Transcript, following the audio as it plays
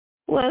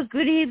Well,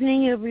 good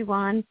evening,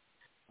 everyone.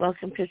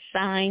 Welcome to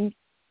Signs,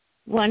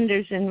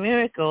 Wonders, and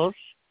Miracles.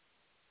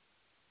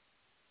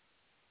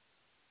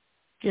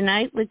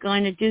 Tonight we're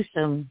going to do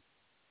some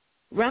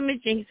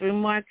rummaging through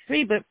Mark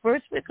 3, but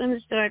first we're going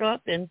to start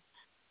off in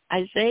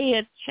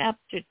Isaiah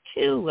chapter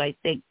 2, I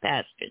think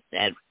Pastor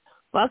said.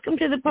 Welcome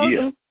to the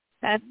program,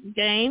 Pastor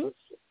James.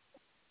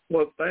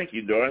 Well, thank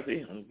you,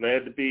 Dorothy. I'm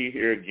glad to be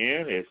here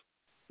again. As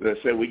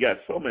I said, we got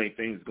so many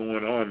things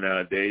going on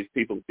nowadays.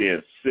 People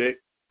being sick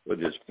with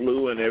this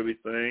flu and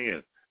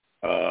everything,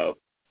 and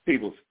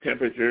people's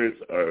temperatures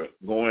are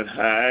going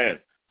high, and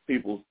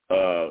people's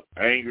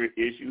anger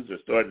issues are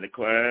starting to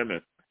climb.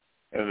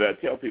 And I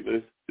tell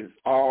people it's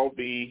all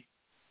be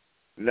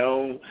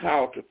known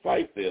how to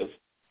fight this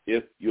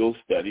if you'll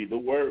study the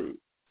Word.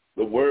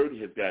 The Word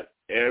has got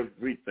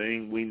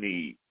everything we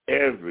need,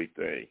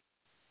 everything.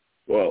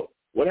 Well,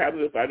 what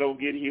happens if I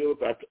don't get healed?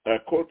 If I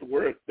quote the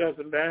Word, it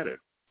doesn't matter.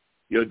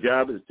 Your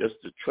job is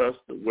just to trust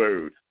the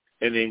Word,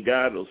 and then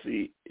God will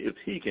see if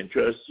he can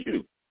trust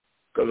you.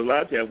 Because a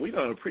lot of times we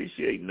don't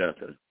appreciate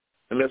nothing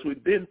unless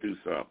we've been through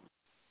something.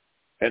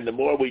 And the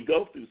more we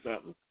go through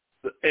something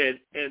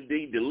and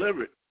be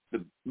delivered,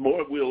 the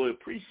more we'll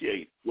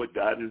appreciate what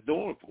God is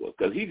doing for us,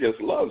 because he just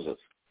loves us.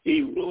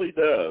 He really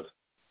does.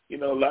 You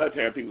know, a lot of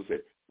times people say,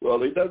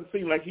 well, it doesn't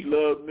seem like he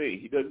loves me.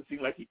 He doesn't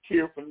seem like he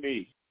cares for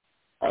me.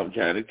 I'm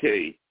trying to tell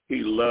you, he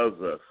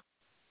loves us.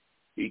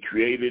 He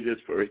created us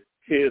for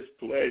his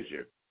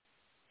pleasure.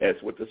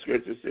 That's what the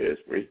scripture says,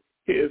 for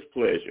his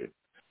pleasure.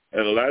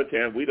 And a lot of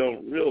times we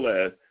don't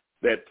realize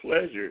that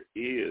pleasure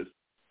is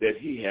that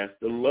he has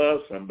to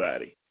love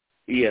somebody.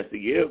 He has to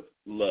give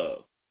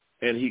love.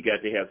 And he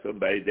got to have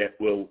somebody that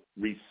will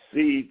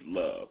receive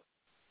love.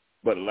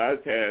 But a lot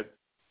of times,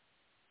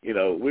 you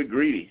know, we're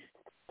greedy.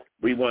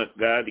 We want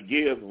God to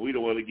give, and we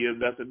don't want to give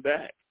nothing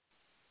back.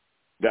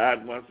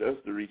 God wants us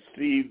to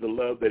receive the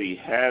love that he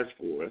has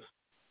for us,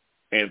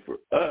 and for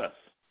us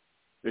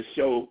to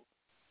show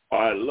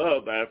our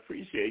love by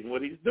appreciating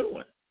what he's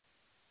doing.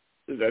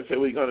 As I said,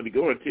 we're going to be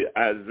going to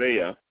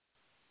Isaiah,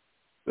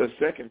 the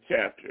 2nd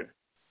chapter,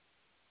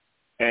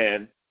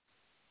 and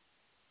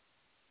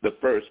the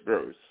 1st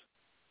verse.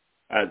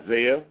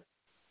 Isaiah,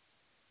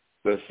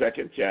 the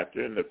 2nd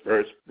chapter, and the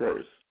 1st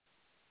verse.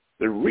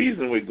 The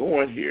reason we're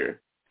going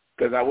here,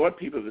 because I want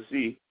people to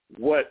see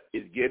what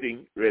is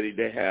getting ready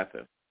to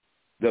happen.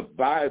 The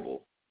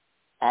Bible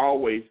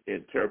always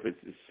interprets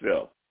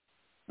itself.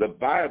 The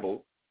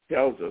Bible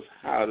tells us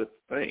how to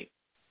think.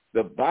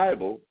 The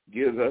Bible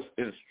gives us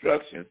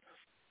instructions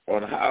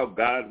on how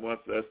God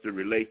wants us to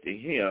relate to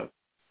him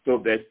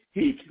so that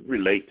he can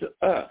relate to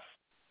us.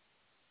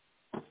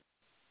 A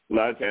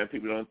lot of times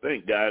people don't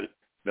think God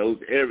knows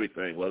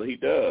everything. Well, he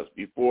does.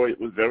 Before it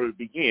was ever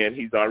began,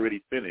 he's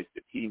already finished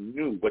it. He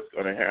knew what's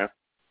going to happen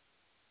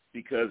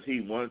because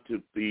he wanted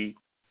to be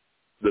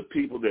the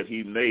people that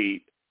he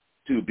made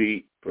to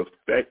be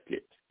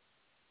perfected.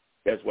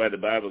 That's why the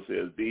Bible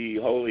says, be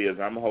holy as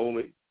I'm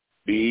holy,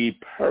 be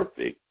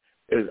perfect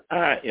as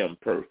I am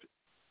perfect.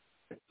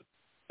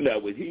 Now,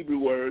 with Hebrew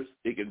words,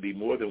 it can be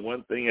more than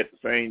one thing at the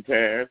same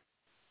time,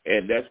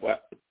 and that's why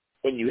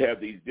when you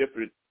have these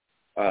different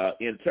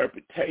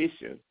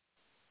interpretations,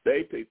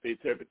 they pick the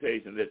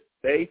interpretation that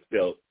they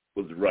felt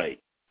was right.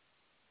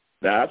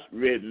 Now, I've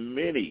read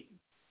many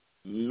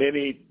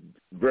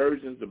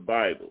versions of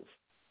Bibles,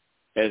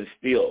 and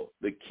still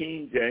the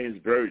King James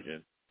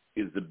Version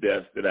is the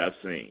best that I've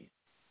seen.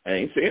 I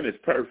ain't saying it's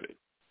perfect,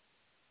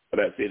 but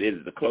I said it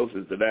is the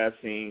closest that I've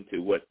seen to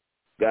what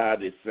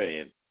God is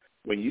saying.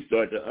 When you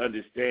start to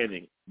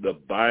understanding the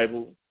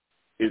Bible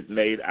is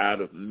made out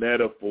of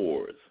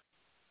metaphors.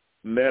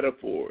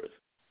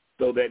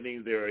 So that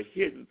means there are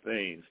hidden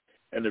things.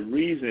 And the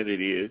reason it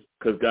is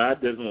because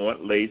God doesn't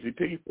want lazy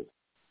people.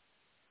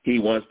 He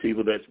wants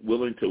people that's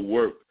willing to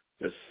work,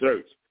 to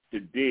search,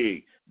 to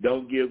dig,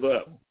 don't give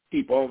up,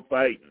 keep on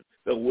fighting.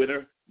 The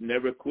winner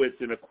never quits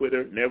and a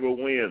quitter never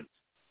wins.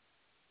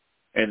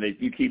 And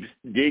if you keep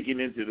digging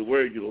into the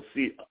word, you'll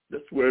see this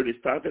word is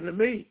talking to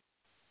me.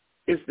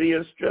 It's the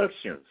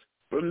instructions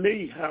for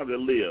me how to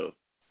live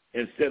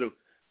instead of,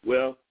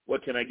 well,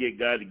 what can I get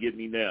God to give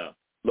me now?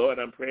 Lord,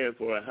 I'm praying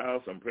for a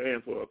house. I'm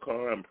praying for a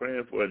car. I'm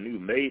praying for a new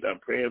mate. I'm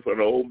praying for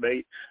an old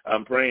mate.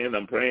 I'm praying.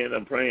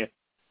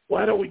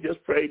 Why don't we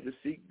just pray to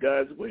seek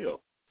God's will?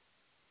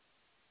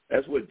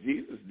 That's what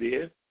Jesus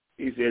did.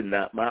 He said,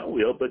 not my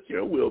will, but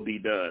your will be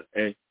done.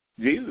 And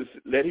Jesus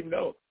let him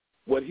know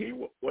what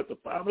the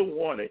Father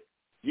wanted,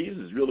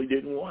 Jesus really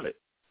didn't want it.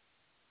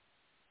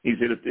 He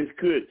said,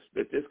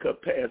 let this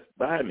cup pass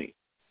by me.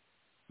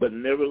 But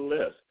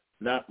nevertheless,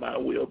 not my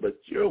will, but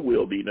your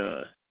will be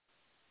done.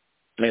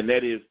 And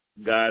that is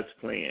God's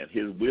plan.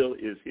 His will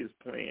is his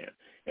plan.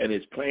 And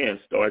his plan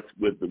starts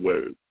with the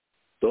word.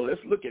 So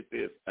let's look at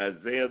this.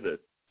 Isaiah, the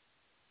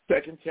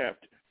 2nd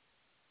chapter,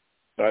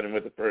 starting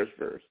with the 1st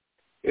verse.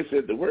 It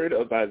said, the word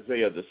of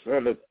Isaiah, the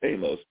son of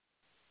Amos,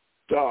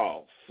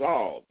 Saul,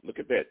 look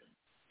at that,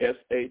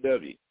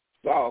 S-A-W,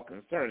 Saul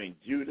concerning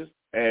Judah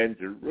and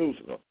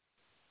Jerusalem.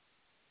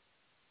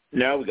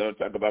 Now we're going to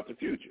talk about the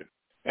future.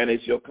 And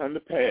it shall come to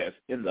pass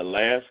in the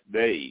last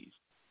days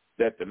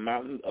that the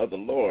mountain of the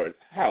Lord's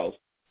house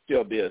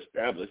shall be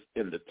established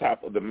in the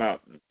top of the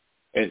mountain,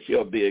 and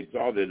shall be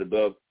exalted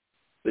above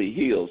the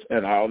hills,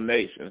 and all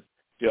nations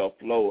shall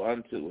flow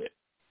unto it.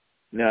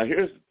 Now,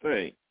 here's the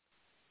thing.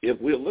 If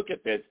we look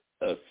at that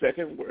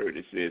second word,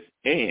 it says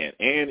and.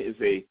 And is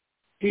a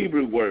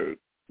Hebrew word.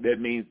 That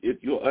means, if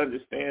you'll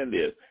understand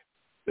this,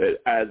 that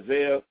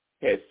Isaiah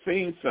had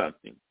seen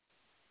something,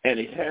 and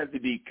it had to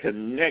be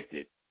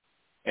connected.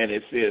 And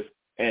it says,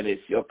 and it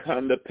shall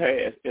come to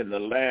pass in the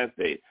last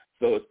day.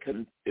 So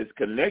it's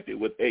connected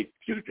with a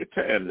future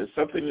time. That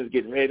something is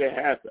getting ready to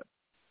happen.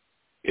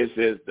 It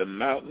says, the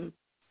mountain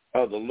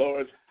of the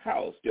Lord's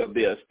house shall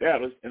be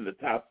established in the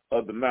top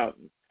of the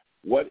mountain.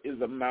 What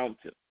is a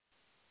mountain?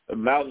 A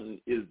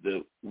mountain is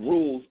the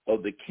rules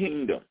of the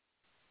kingdom.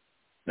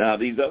 Now,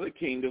 these other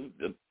kingdoms,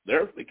 the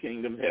earthly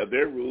kingdoms, have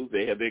their rules.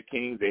 They have their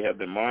kings. They have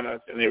their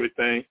monarchs and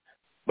everything.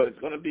 But it's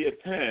going to be a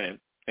time,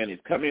 and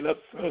it's coming up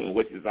soon,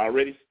 which has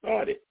already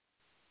started,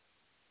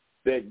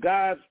 that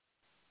God's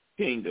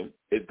kingdom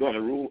is going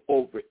to rule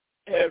over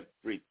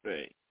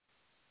everything.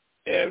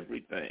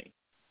 Everything.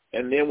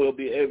 And then we'll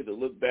be able to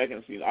look back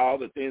and see all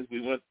the things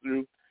we went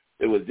through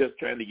that was just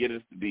trying to get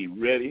us to be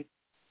ready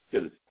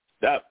to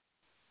stop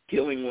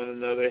killing one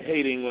another,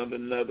 hating one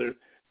another,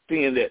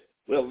 seeing that,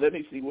 well, let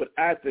me see what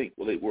I think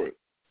will it work,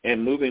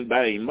 and moving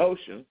by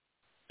emotion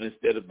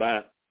instead of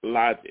by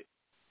logic.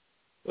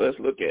 Let's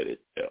look at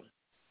it.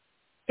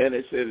 And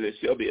it says, it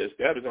shall be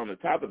established on the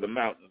top of the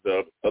mountains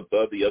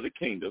above the other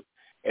kingdoms,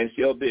 and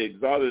shall be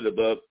exalted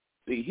above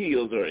the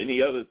hills or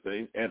any other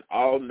thing, and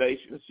all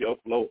nations shall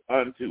flow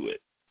unto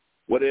it.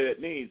 What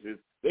it means is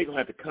they're going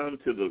to have to come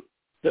to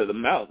the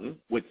mountain,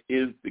 which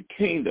is the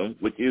kingdom,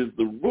 which is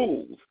the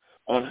rules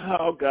on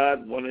how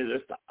God wanted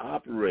us to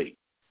operate.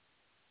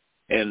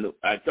 And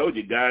I told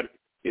you, God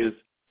is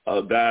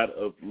a God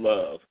of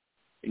love.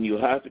 And you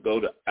have to go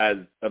to,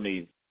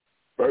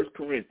 1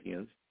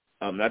 Corinthians.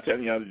 I'm not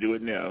telling you how to do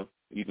it now.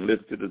 You can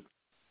listen to this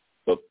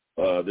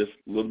a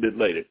little bit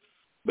later.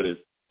 But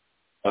it's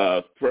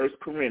 1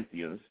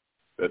 Corinthians,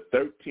 the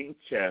 13th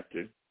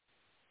chapter,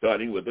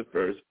 starting with the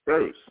first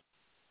verse.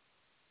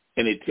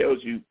 And it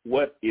tells you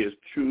what is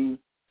true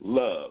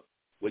love,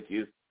 which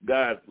is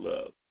God's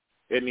love.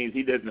 That means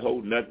he doesn't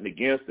hold nothing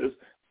against us.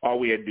 All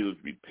we have to do is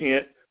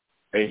repent,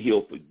 and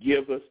he'll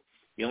forgive us.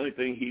 The only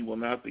thing he will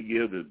not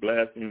forgive is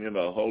blaspheming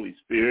the Holy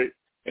Spirit,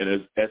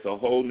 and that's a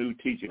whole new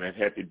teaching I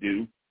had to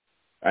do.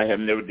 I have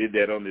never did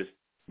that on this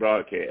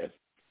broadcast.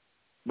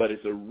 But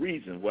it's a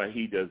reason why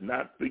he does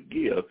not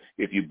forgive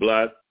if you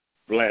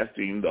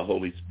blaspheme the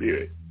Holy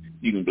Spirit.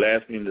 You can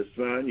blaspheme the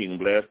Son, you can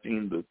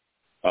blaspheme the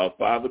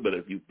Father, but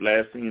if you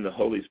blaspheme the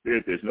Holy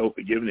Spirit, there's no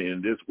forgiveness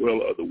in this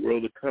world or the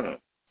world to come.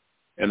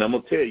 And I'm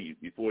going to tell you,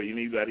 before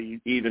anybody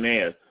even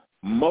asks,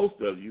 most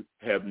of you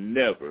have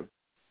never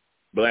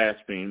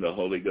blasphemed the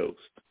Holy Ghost.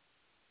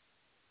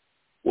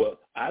 Well,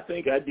 I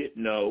think I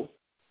didn't know.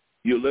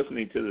 You're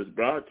listening to this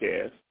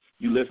broadcast.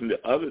 You listen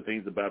to other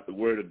things about the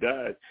Word of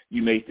God.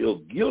 You may feel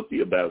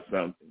guilty about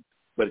something,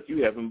 but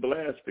you haven't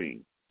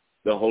blasphemed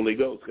the Holy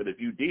Ghost. Because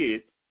if you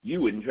did,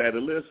 you wouldn't try to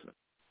listen.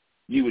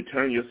 You would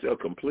turn yourself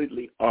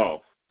completely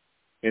off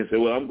and say,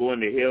 well, I'm going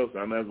to hell, so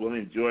I might as well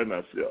enjoy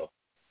myself.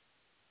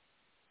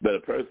 But a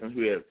person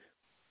who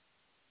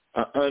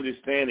has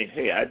understanding,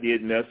 hey, I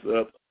did mess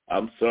up,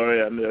 I'm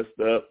sorry I messed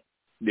up,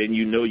 then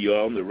you know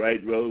you're on the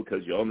right road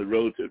because you're on the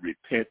road to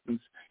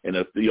repentance. And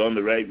if you're on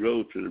the right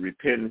road to the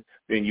repentance,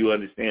 then you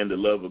understand the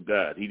love of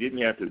God. He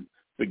didn't have to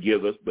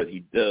forgive us, but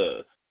he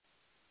does.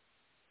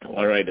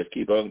 All right, let's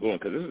keep on going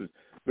because this is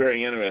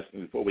very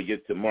interesting before we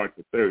get to Mark,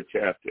 the 3rd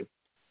chapter.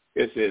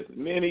 It says,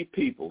 many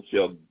people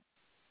shall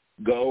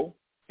go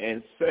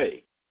and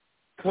say,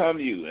 come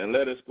you, and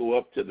let us go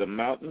up to the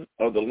mountain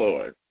of the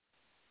Lord,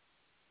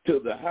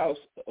 to the house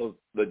of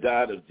the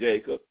God of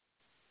Jacob,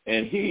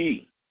 and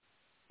he,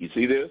 you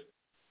see this?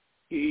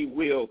 He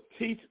will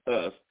teach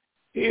us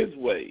his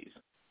ways.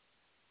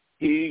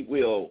 We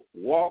will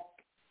walk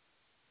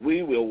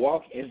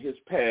in his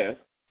path,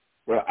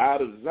 for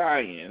out of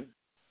Zion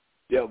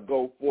shall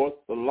go forth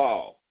the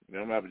law.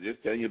 Remember, I was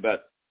just telling you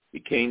about the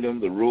kingdom,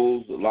 the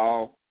rules, the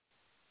law,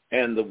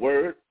 and the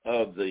word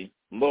of the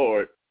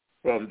Lord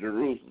from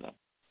Jerusalem.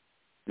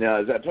 Now,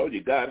 as I told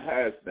you, God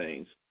hides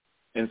things,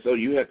 and so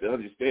you have to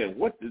understand,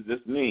 what does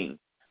this mean,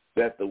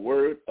 that the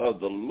word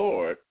of the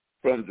Lord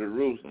from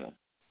Jerusalem?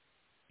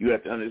 You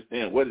have to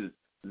understand, what is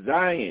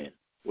Zion?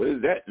 What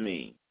does that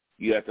mean?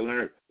 You have to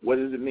learn, what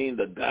does it mean,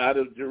 the God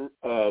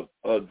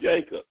of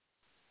Jacob?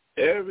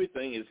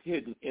 Everything is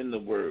hidden in the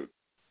word.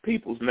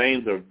 People's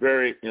names are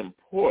very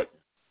important.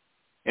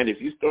 And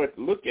if you start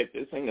to look at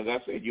this thing, as I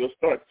said, you'll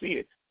start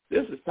seeing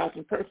this is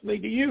talking personally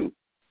to you.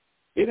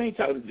 It ain't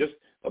talking just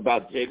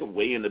about Jacob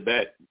way in the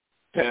back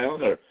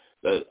town or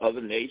the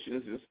other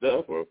nations and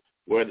stuff, or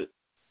where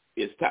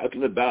it's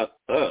talking about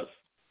us.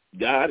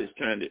 God is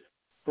trying to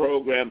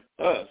program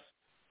us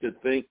to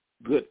think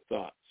good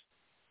thoughts,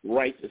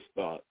 righteous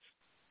thoughts,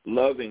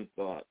 loving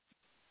thoughts.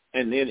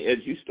 And then as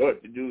you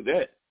start to do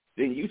that,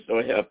 then you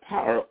start to have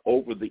power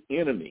over the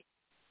enemy.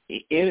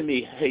 The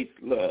enemy hates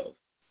love.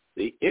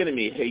 The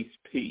enemy hates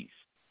peace.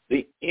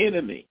 The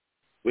enemy,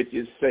 which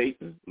is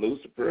Satan,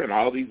 Lucifer, and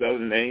all these other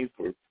names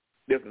for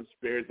different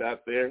spirits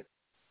out there,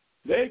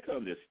 they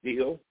come to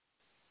steal,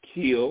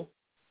 kill,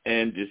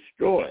 and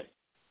destroy.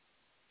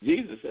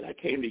 Jesus said, I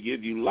came to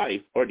give you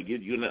life, or to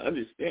give you an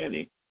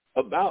understanding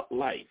about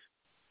life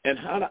and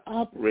how to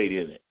operate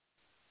in it.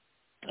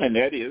 And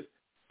that is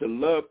to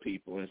love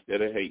people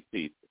instead of hate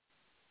people.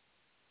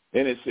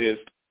 Then it says,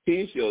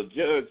 he shall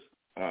judge,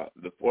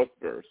 the fourth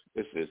verse,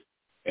 it says,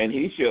 and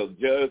he shall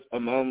judge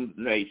among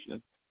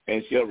nations,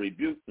 and shall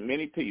rebuke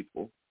many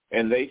people,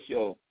 and they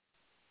shall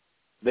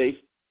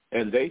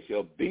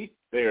beat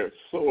their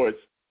swords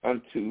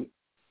unto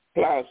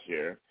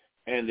plowshare,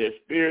 and their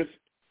spears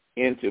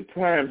into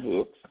prime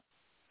hook.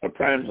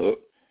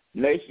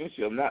 Nation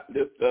shall not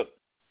lift up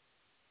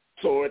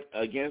sword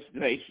against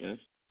nations,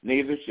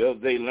 neither shall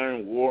they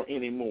learn war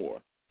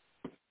anymore.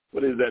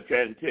 What is that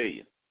trying to tell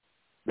you?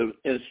 The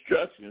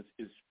instructions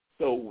is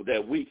so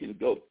that we can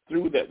go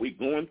through that. We're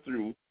going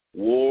through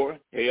war,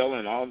 hell,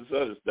 and all this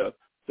other stuff,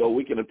 so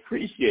we can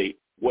appreciate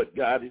what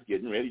God is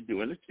getting ready to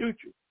do in the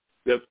future.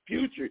 The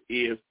future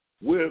is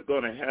we're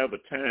going to have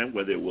a time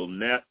where there will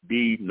not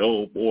be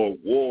no more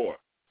war.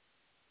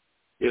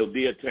 There'll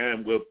be a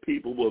time where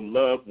people will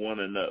love one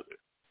another.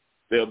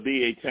 There'll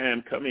be a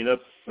time coming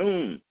up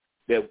soon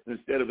that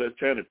instead of us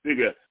trying to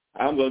figure out,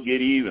 I'm going to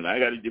get even, I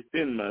got to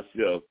defend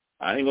myself,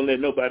 I ain't going to let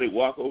nobody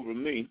walk over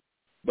me,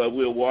 but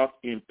we'll walk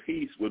in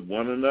peace with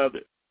one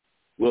another.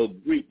 We'll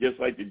greet, just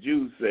like the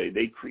Jews say,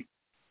 they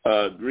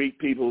greet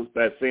people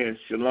by saying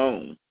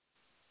shalom.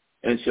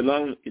 And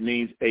shalom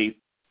means a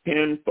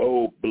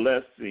tenfold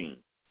blessing.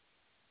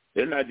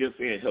 They're not just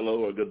saying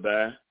hello or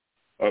goodbye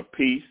or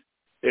peace.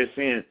 They're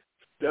saying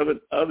 7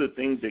 other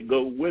things that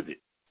go with it.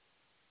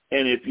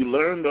 And if you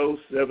learn those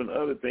 7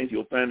 other things,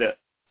 you'll find out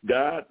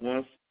God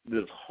wants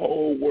this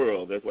whole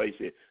world. That's why he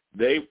said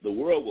the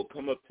world will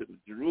come up to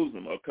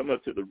Jerusalem or come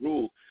up to the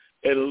rule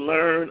and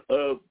learn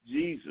of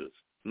Jesus,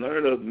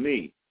 learn of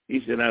me.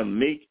 He said, I'm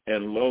meek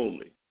and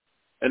lowly.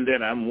 And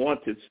then I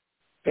want to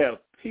have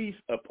peace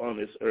upon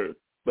this earth.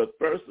 But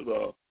first of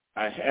all,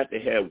 I have to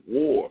have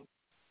war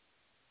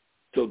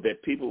so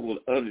that people will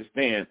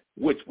understand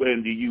which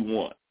one do you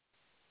want.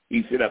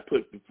 He said, I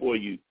put before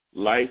you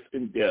life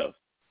and death,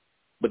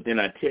 but then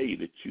I tell you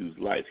to choose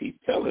life. He's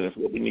telling us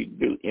what we need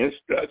to do,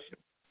 instruction.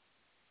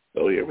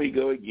 So here we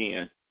go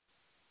again.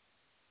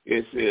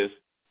 It says,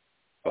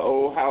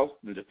 O house,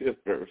 in the 5th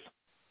verse,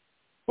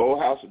 O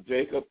house of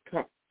Jacob,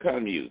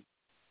 come you,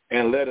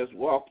 and let us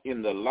walk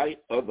in the light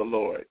of the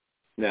Lord.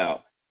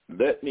 Now,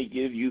 let me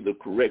give you the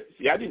correct.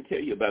 See, I didn't tell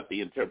you about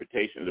the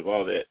interpretations of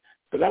all that,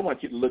 because I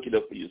want you to look it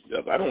up for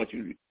yourself. I don't want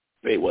you to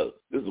say, well,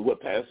 this is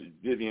what Pastor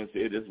Vivian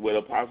said, this is what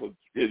Apostle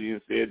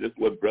Vivian said, this is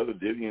what Brother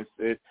Vivian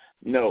said.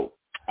 No,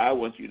 I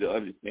want you to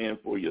understand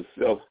for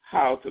yourself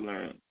how to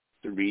learn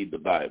to read the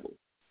Bible.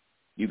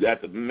 You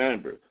got to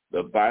remember,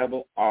 the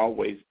Bible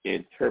always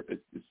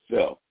interprets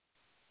itself.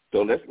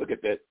 So let's look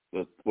at that,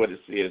 what it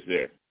says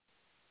there.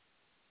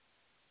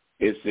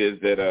 It says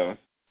that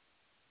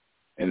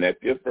in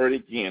that 5th verse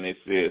again, it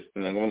says,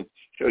 and I'm going to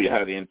show you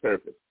how to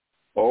interpret,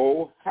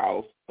 O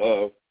house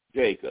of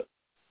Jacob.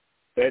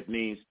 That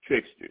means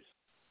tricksters.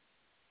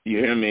 You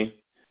hear me?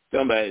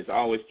 Somebody's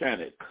always trying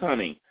to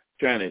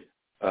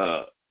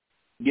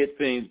get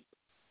things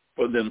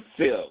for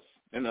themselves.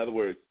 In other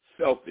words,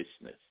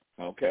 selfishness,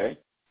 okay?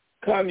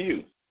 Come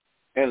you,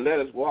 and let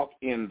us walk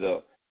in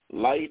the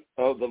light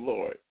of the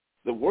Lord.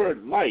 The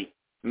word light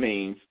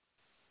means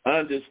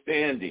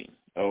understanding,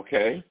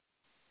 okay?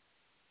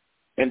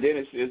 And then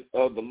it says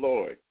of the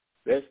Lord.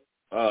 That's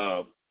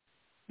the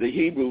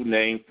Hebrew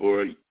name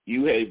for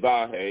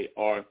Yeh-Vah-He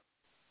or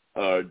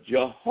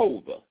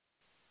Jehovah.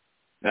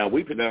 Now,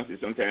 we pronounce it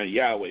sometimes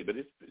Yahweh, but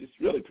it's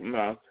really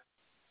pronounced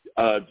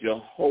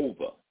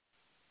Jehovah.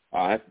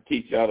 I'll have to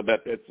teach y'all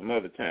about that some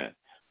other time.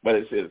 But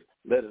it says,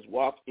 let us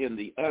walk in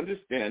the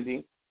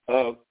understanding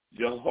of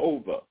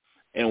Jehovah.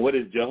 And what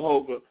is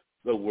Jehovah?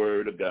 The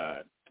Word of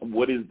God.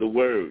 What is the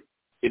Word?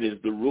 It is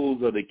the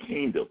rules of the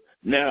kingdom.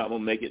 Now I'm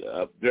going to make it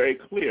very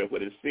clear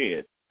what it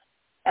says.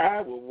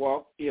 I will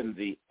walk in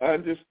the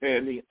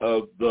understanding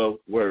of the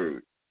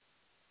Word.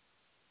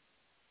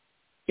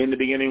 In the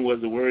beginning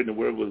was the Word, and the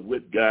Word was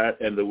with God,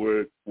 and the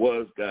Word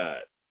was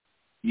God.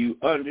 You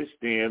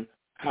understand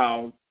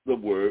how the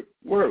Word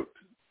works.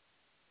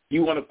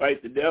 You want to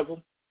fight the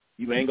devil?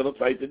 You ain't going to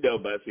fight the devil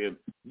by saying,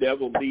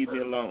 devil, leave me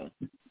alone.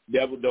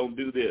 Devil, don't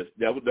do this.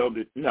 Devil, don't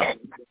do. No.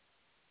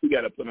 We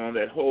got to put on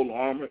that whole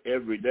armor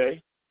every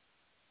day.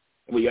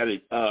 We got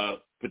to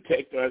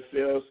protect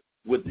ourselves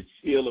with the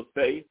shield of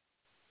faith.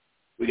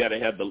 We got to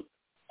have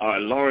our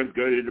loins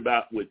girded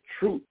about with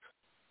truth.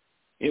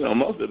 You know,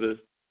 most of us,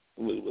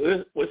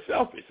 we're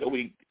selfish, so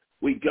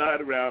we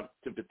guard around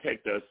to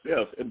protect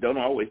ourselves and don't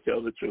always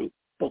tell the truth.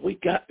 But we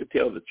got to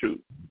tell the truth.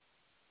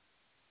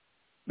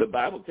 The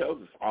Bible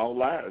tells us all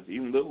liars,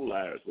 even little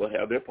liars, will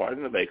have their part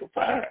in the lake of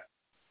fire.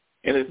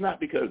 And it's not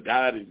because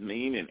God is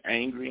mean and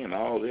angry and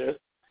all this.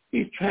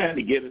 He's trying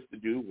to get us to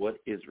do what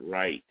is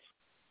right.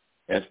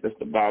 That's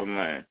the bottom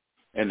line.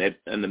 And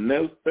the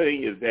most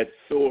thing is that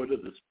sword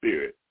of the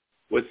Spirit,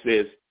 which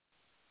says,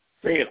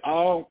 saying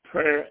all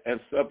prayer and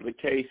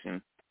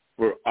supplication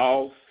for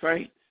all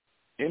saints.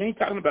 It ain't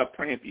talking about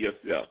praying for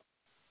yourself.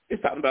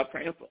 It's talking about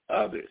praying for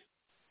others.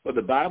 But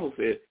the Bible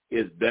says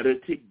it's better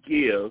to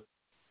give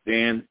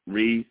than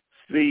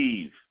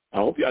receive. I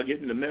hope y'all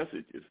getting the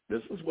messages.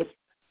 This is what's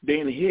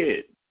being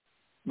hid,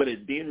 but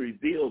it's being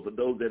revealed for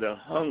those that are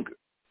hungry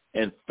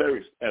and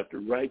thirst after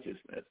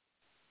righteousness.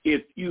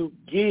 If you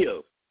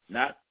give,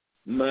 not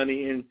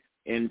money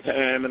and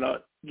time and all,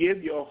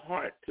 give your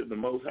heart to the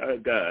Most High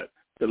God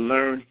to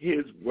learn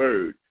his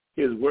word.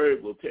 His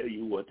word will tell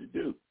you what to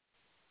do.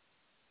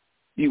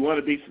 You want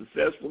to be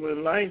successful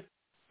in life?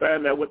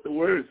 Find out what the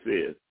word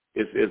says.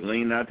 It says,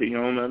 lean not to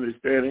your own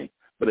understanding,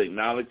 but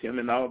acknowledge him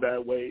in all thy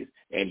ways,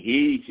 and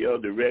he shall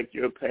direct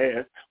your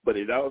path. But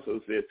it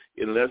also says,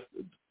 unless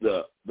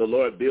the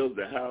Lord builds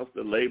the house,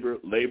 the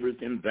labors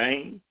in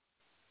vain.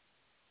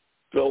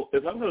 So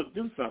if I'm going to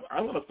do something,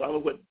 I'm going to follow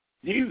what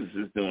Jesus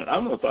is doing.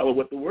 I'm going to follow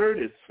what the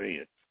word is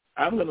saying.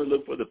 I'm going to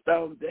look for the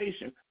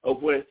foundation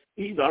of what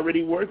he's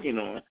already working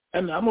on,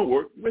 and I'm going to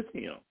work with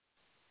him.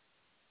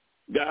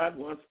 God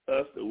wants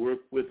us to work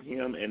with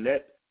him, and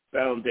that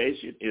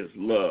foundation is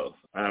love.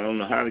 I don't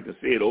know how to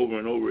say it over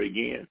and over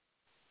again,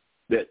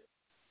 that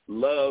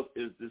love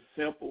is the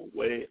simple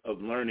way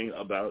of learning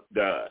about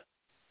God.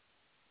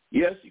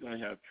 Yes, you're going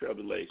to have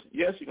tribulation.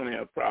 Yes, you're going to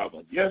have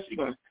problems. Yes,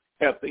 you're going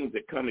to have things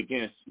that come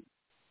against you.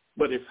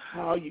 But it's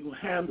how you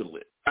handle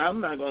it.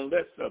 I'm not going to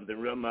let something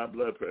run my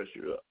blood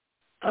pressure up.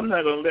 I'm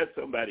not going to let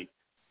somebody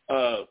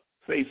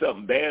say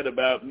something bad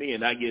about me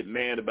and I get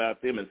mad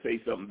about them and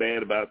say something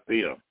bad about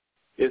them.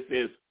 It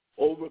says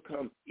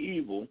overcome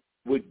evil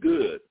with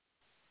good.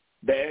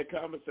 Bad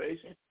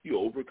conversation, you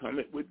overcome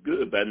it with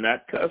good by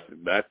not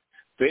cussing, by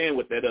saying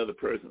what that other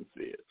person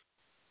says.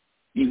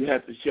 You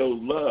have to show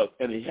love,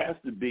 and it has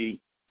to be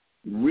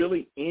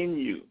really in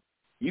you.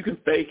 You can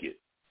fake it.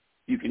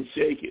 You can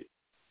shake it.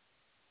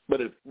 But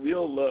if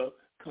real love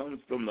comes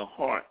from the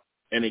heart,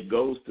 and it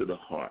goes to the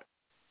heart,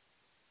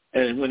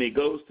 and when it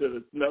goes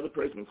to another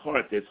person's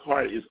heart, this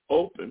heart is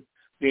open,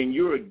 then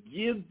you're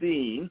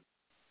giving,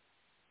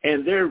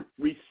 and they're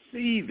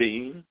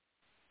receiving,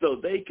 so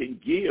they can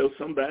give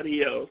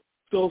somebody else,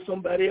 so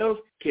somebody else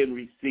can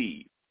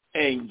receive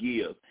and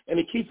give. And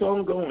it keeps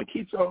on going,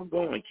 keeps on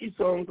going, keeps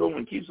on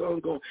going, keeps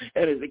on going.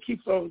 And as it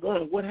keeps on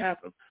going, what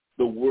happens?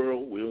 The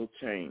world will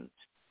change.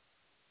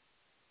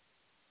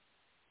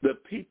 The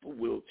people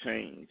will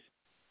change.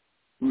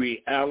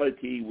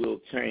 Reality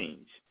will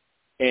change.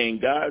 And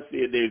God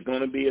said there's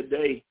going to be a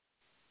day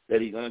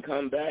that he's going to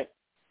come back,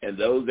 and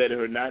those that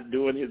are not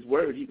doing his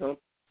word, he's going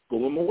to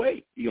pull them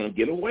away. He's going to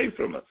get away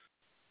from us.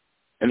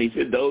 And he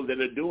said, those that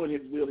are doing his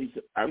will, he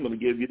said, I'm going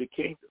to give you the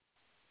kingdom.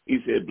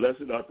 He said,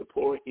 blessed are the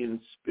poor in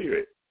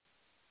spirit.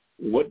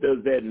 What does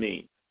that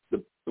mean?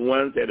 The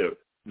ones that are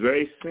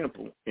very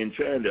simple in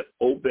trying to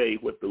obey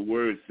what the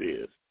word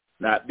says,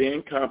 not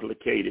being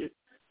complicated,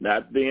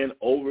 not being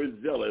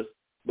overzealous,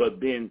 but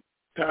being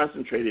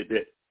concentrated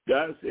that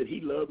God said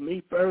he loved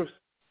me first.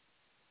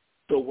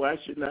 So why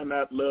should I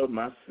not love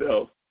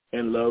myself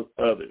and love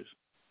others?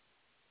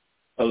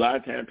 A lot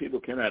of times people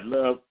cannot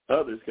love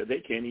others because they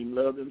can't even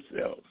love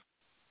themselves.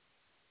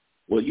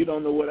 Well, you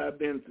don't know what I've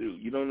been through.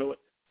 You don't know what.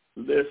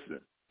 Listen,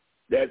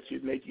 that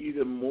should make you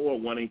even more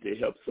wanting to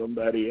help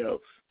somebody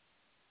else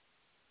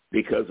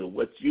because of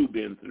what you've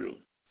been through.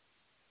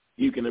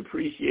 You can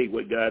appreciate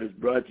what God has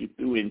brought you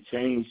through and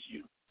changed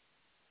you.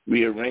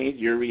 Rearrange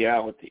your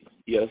reality.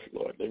 Yes,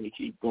 Lord. Let me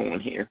keep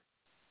going here.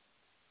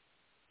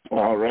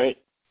 All right.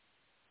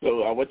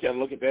 So I want you to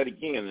look at that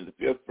again in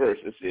the 5th verse.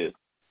 It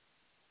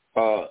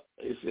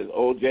says,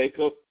 O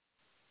Jacob,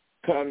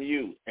 come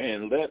you,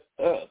 and let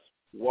us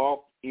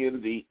walk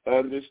in the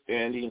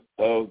understanding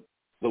of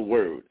the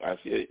word. I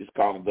see it's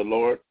called the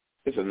Lord.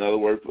 It's another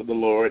word for the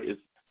Lord. It's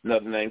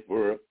another name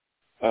for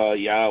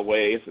Yahweh.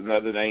 It's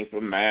another name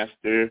for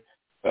Master.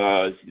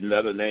 It's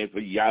another name for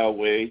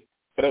Yahweh.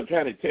 But I'm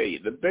trying to tell you,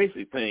 the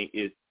basic thing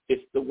is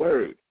it's the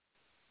word.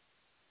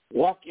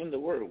 Walk in the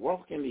word.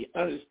 Walk in the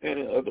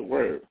understanding of the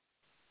word.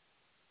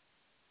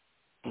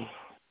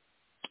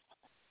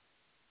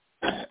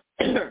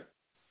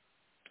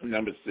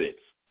 Number 6,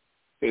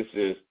 it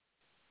says,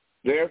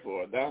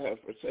 therefore thou hast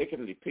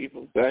forsaken the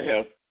people, thou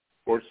hast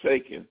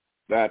forsaken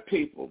thy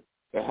people,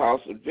 the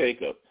house of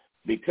Jacob,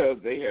 because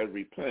they have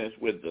replenished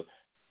with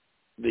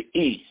the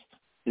east.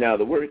 Now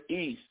the word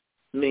east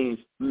means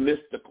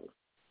mystical.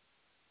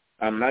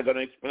 I'm not going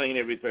to explain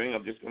everything.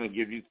 I'm just going to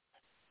give you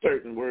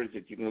certain words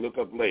that you can look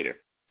up later.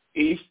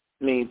 East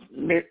means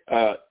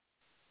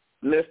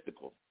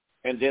mystical.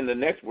 And then the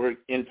next word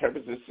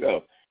interprets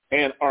itself.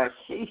 And are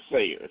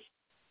soothsayers,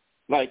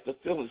 like the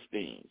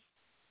Philistines.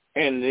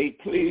 And they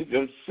please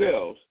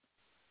themselves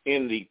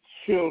in the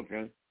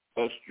children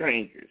of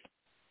strangers.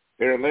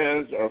 Their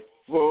lands are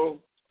full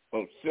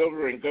of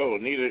silver and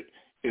gold. Neither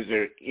is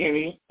there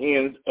any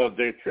end of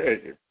their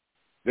treasure.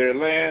 Their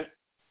land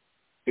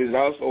is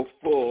also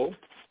full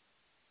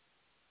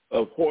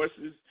of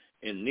horses,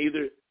 and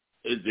neither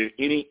is there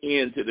any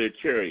end to their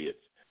chariots.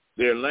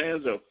 Their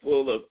lands are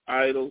full of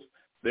idols.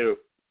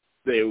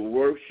 They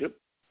worship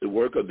the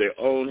work of their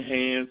own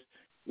hands,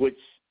 which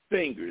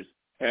fingers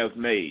have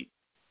made.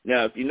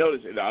 Now, if you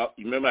notice it,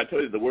 you remember I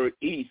told you the word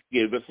east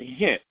gives us a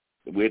hint.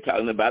 We're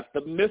talking about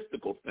the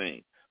mystical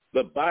thing.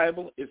 The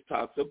Bible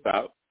talks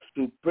about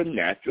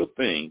supernatural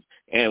things,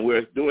 and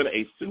we're doing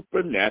a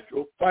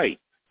supernatural fight.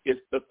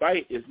 The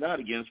fight is not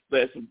against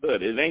flesh and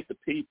blood. It ain't the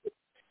people.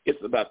 It's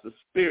about the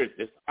spirit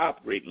that's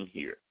operating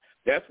here.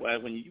 That's why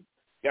when you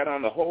got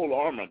on the whole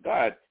armor of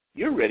God,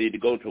 you're ready to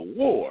go to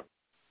war,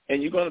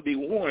 and you're going to be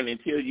warned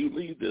until you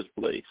leave this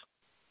place.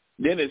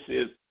 Then it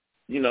says,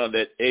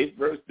 that 8th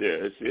verse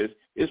there, it says,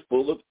 it's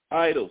full of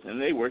idols,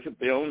 and they worship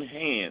their own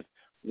hands.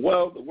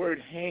 Well, the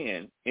word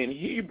hand in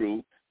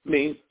Hebrew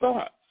means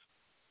thoughts.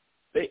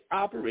 They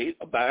operate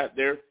about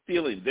their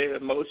feelings, their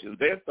emotions,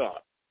 their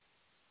thoughts.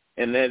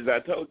 And as I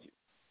told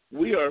you,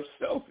 we are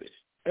selfish,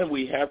 and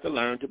we have to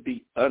learn to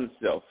be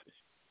unselfish.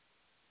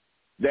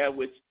 That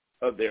which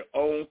of their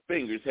own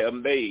fingers have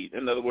made.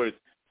 In other words,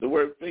 the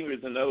word finger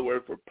is another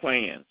word for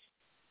plans.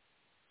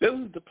 This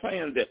is the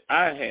plan that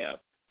I have.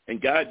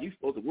 And God, you're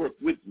supposed to work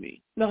with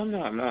me.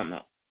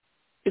 No.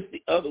 It's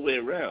the other way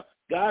around.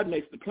 God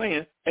makes the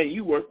plan, and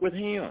you work with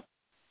him.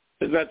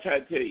 As I try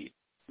to tell you,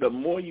 the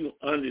more you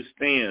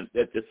understand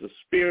that there's a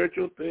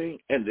spiritual thing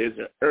and there's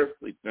an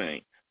earthly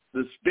thing.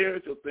 The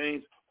spiritual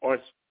things are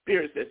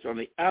spirits that's on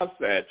the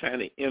outside trying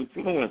to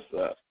influence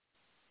us.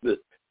 The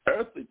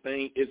earthly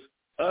thing is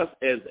us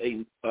as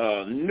a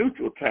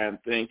neutral time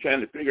thing,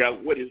 trying to figure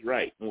out what is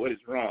right and what is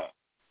wrong.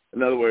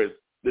 In other words,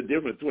 the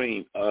difference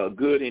between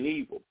good and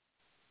evil.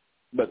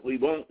 But we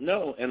won't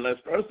know unless,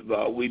 first of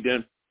all, we've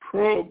been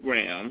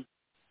programmed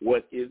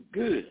what is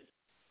good.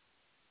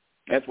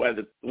 That's why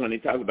when they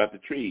talk about the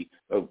tree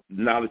of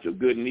knowledge of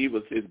good and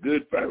evil, it says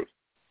good first.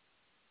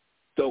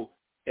 So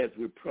as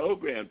we're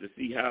programmed to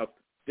see how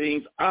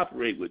things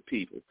operate with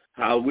people,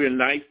 how we're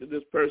nice to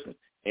this person,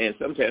 and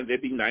sometimes they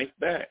be nice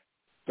back.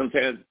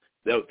 Sometimes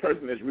the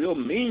person is real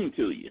mean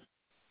to you,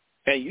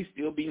 and you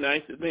still be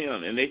nice to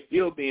them, and they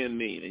still being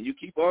mean, and you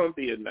keep on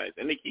being nice,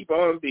 and they keep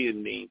on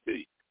being mean to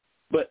you.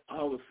 But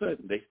all of a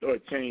sudden, they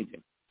start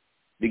changing.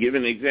 To give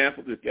an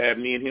example, this guy,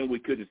 me and him, we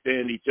couldn't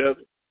stand each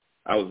other.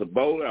 I was a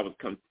bowler. I was,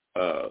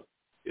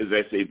 as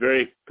I say,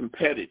 very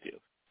competitive.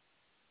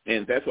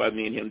 And that's why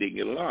me and him didn't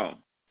get along.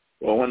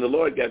 Well, when the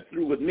Lord got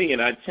through with me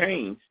and I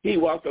changed, he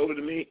walked over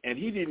to me, and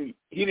he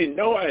didn't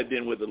know I had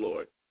been with the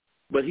Lord.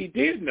 But he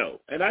did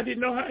know, and I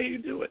didn't know how he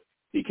would do it.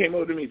 He came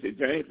over to me and said,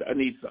 James, I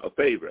need a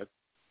favor.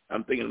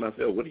 I'm thinking to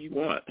myself, what do you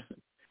want?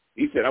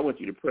 He said, I want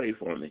you to pray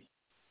for me.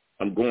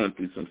 I'm going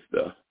through some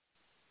stuff.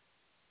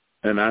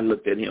 And I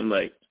looked at him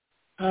like,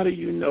 how do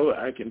you know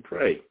I can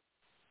pray?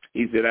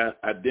 He said,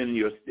 I've been in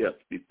your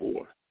steps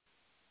before,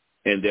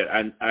 and that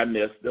I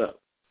messed up.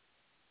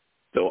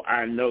 So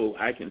I know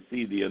I can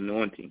see the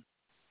anointing.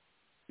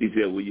 He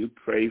said, will you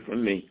pray for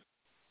me?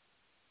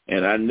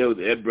 And I know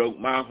that broke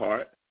my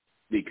heart,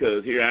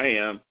 because here I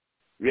am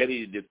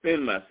ready to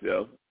defend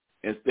myself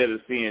instead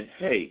of saying,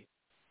 hey,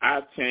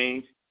 I've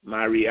changed,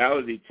 my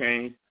reality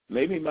changed,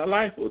 maybe my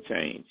life will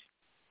change.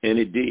 And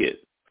it did,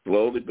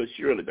 slowly but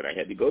surely, but I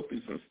had to go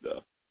through some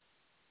stuff.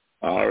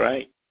 All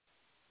right?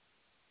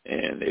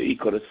 And he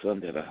could have sung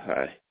that a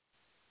high.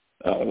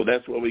 Well,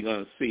 that's what we're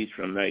going to cease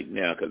from right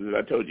now, because as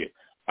I told you,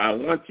 I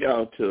want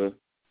y'all to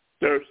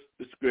search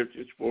the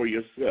scriptures for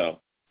yourself.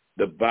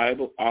 The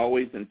Bible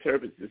always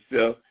interprets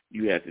itself.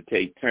 You have to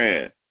take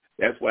time.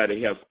 That's why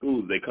they have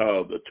schools they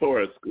call the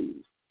Torah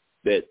schools,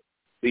 that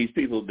these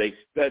people, they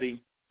study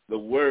the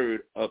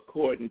word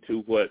according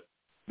to what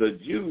the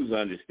Jews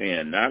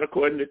understand, not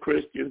according to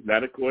Christians,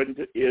 not according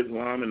to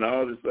Islam and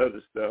all this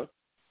other stuff.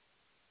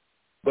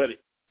 But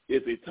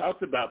if it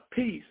talks about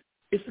peace,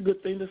 it's a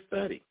good thing to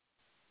study.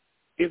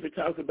 If it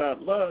talks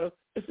about love,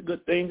 it's a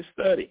good thing to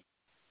study.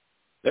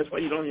 That's why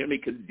you don't hear me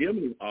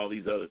condemning all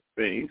these other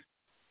things.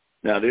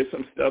 Now, there's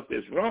some stuff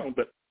that's wrong,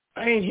 but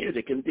I ain't here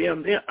to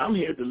condemn them. I'm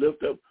here to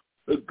lift up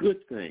the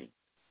good thing.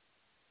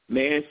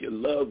 Man should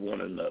love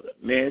one another.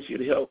 Man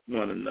should help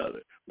one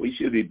another. We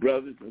should be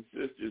brothers and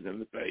sisters in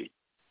the faith.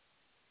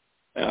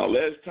 Now,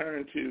 let's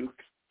turn to,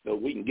 so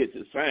we can get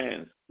to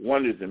signs,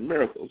 wonders, and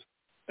miracles.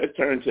 Let's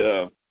turn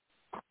to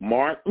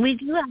Mark. We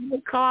do have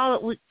a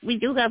call. We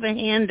do have a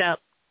hand up.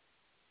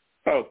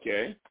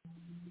 Okay.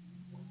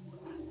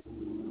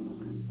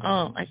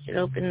 Oh, I should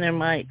open their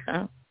mic,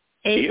 huh?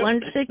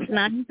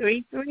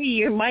 816-933.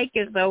 Your mic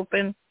is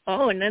open.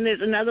 Oh, and then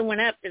there's another one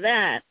after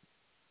that.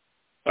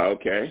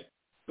 Okay.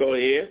 Go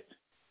ahead.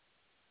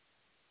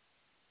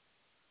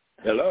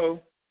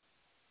 Hello?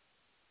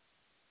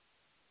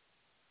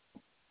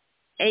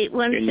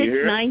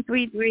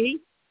 816-933.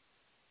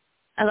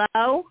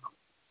 Hello?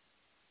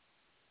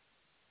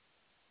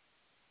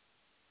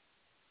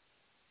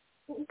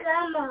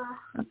 Grandma.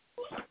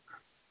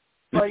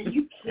 Are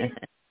you kidding?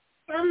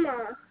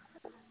 Grandma.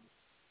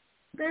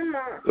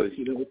 What is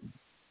she doing?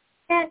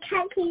 They're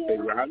attacking you. Hey,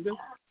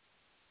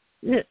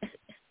 Rhonda?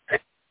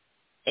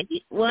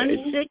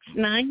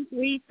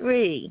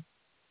 16933.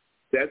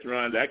 That's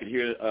Rhonda. I could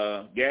hear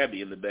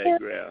Gabby in the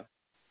background.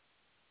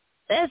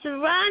 That's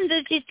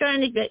Rhonda. She's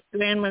trying to get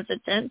Grandma's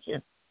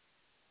attention.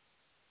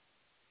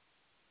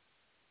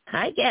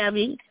 Hi,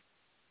 Gabby.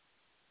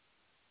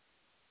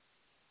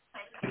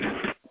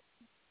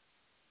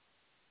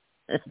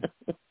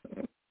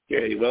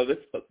 Okay, well,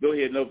 let's go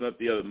ahead and open up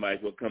the other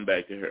mic. We'll come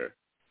back to her.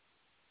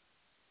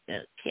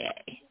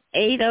 Okay.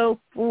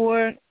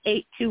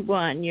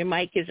 804-821. Your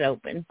mic is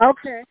open.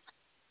 Okay.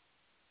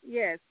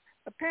 Yes.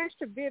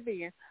 Pastor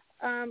Vivian,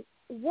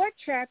 what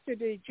chapter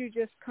did you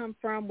just come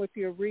from with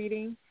your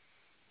reading?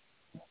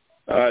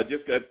 I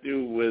just got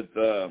through with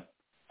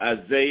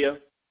Isaiah,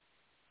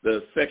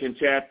 the second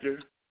chapter,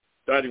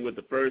 starting with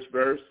the first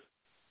verse.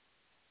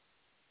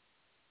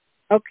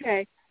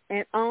 Okay.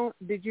 And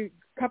did you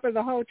cover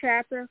the whole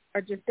chapter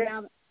or just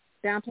down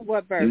to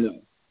what verse?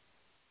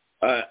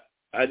 No.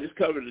 I just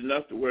covered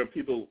enough to where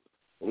people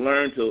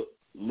learn to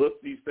look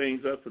these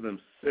things up for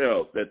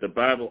themselves, that the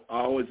Bible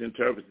always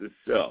interprets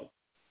itself.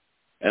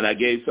 And I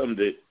gave some of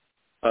the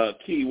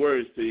key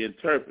words to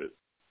interpret,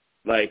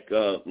 like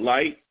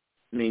light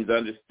means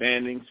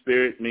understanding,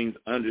 spirit means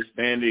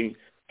understanding,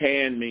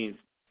 hand means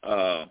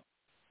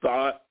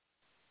thought,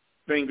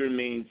 finger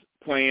means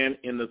plan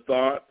in the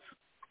thoughts.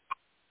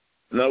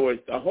 In other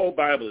words, the whole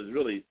Bible is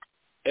really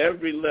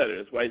every letter.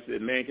 That's why he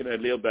said man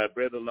cannot live by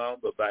bread alone,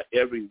 but by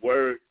every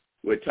word.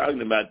 We're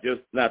talking about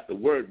just not the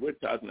word. We're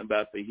talking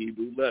about the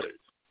Hebrew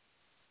letters.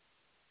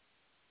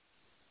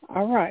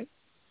 All right.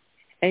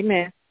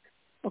 Amen.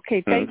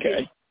 Okay, thank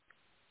you.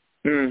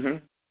 Mm-hmm.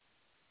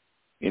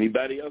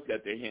 Anybody else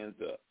got their hands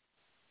up?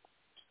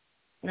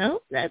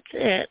 No, that's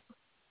it.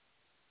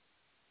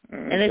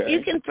 Okay. And if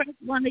you can press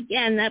one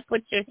again, that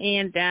puts your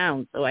hand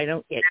down so I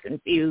don't get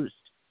confused.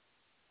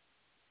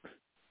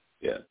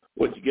 Yeah.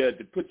 What you got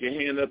to put your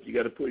hand up, you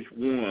got to push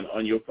 1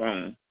 on your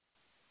phone.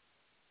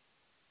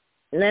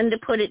 And then to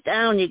put it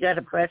down, you got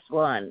to press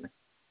 1.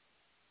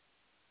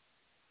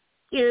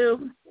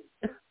 You.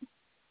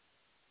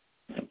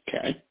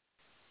 Okay.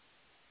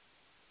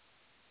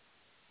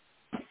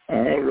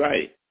 All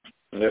right.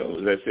 Well,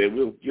 as I said,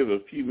 we'll give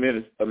a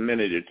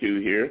minute or two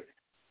here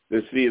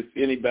to see if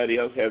anybody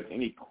else has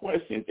any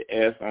questions to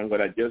ask on what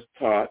I just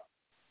taught,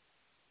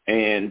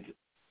 and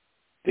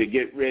to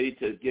get ready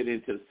to get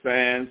into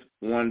signs,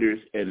 wonders,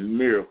 and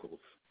miracles.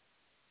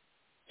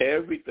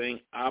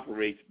 Everything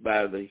operates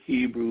by the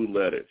Hebrew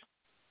letters.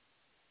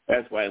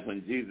 That's why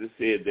when Jesus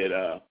said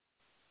that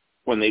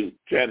when they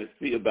try to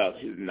see about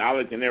his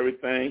knowledge and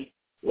everything,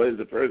 what is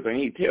the first thing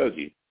he tells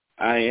you?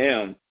 I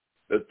am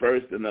the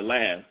first and the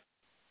last.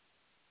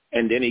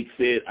 And then he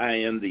said, I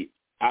am the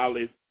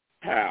Aleph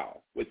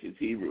Tau, which is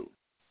Hebrew,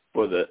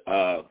 for the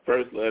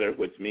first letter,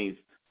 which means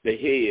the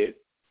head,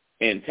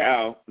 and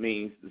Tau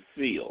means the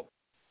seal,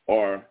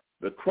 or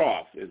the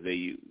cross, as they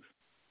use.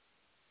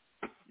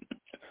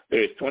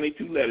 There's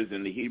 22 letters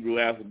in the Hebrew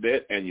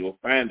alphabet, and you'll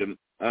find them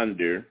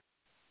under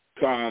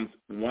Psalms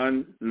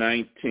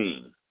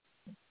 119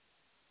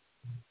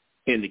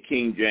 in the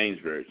King James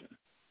Version.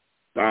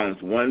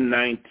 Psalms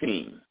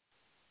 119.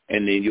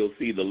 And then you'll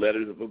see the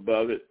letters up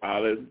above it,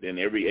 Aleph, then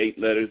every 8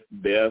 letters,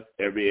 Beth,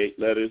 every 8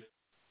 letters,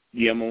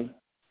 Gimel.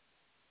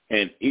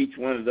 And each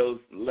one of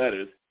those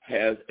letters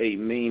has a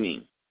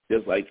meaning,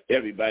 just like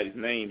everybody's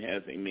name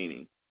has a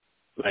meaning.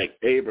 Like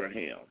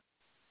Abraham.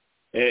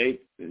 A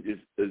is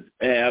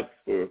Ab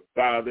for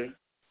father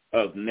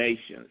of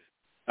nations.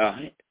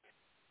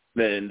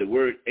 Then the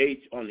word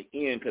H on the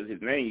end, because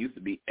his name used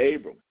to be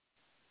Abram,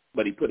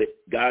 but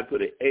God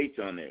put an H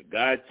on there.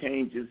 God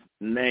changes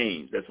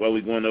names. That's why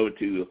we're going over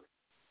to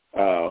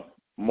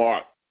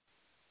Mark.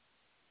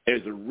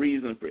 There's a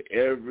reason for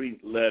every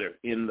letter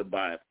in the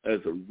Bible.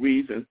 There's a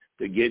reason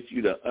to get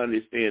you to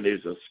understand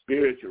there's a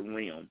spiritual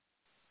realm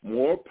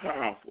more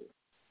powerful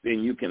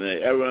than you can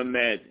ever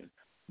imagine.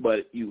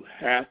 But you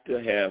have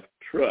to have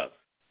trust.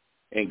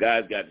 And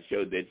God's got to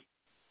show that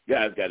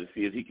God's got to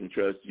see if he can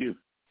trust you.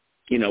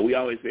 You know, we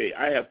always say,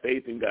 I have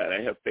faith in God.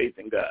 I have faith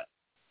in God.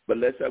 But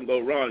let something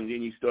go wrong, and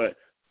then you start,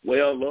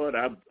 well, Lord,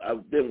 I've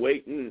been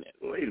waiting.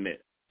 Wait a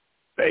minute.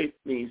 Faith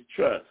means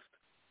trust.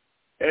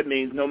 That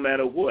means no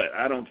matter what,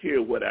 I don't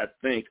care what I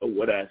think or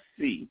what I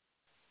see.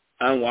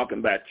 I'm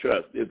walking by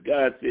trust. If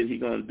God said he's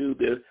going to do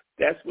this,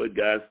 that's what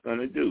God's going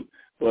to do.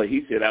 Well,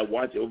 he said, I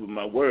watch over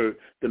my word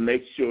to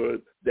make sure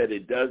that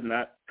it does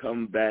not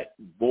come back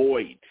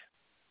void,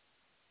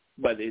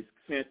 but it's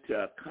sent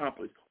to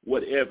accomplish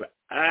whatever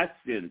I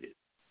send it.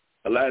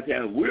 A lot of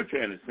times we're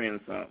trying to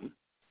send something,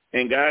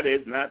 and God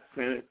has not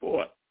sent it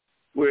for us.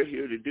 We're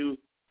here to do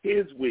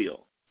his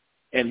will,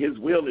 and his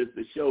will is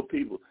to show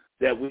people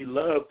that we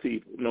love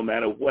people no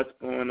matter what's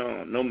going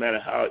on, no matter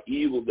how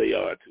evil they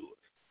are to us.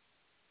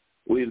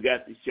 We've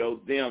got to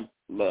show them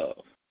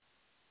love.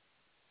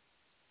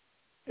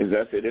 As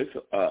I said, there's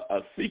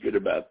a secret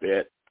about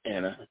that,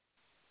 and I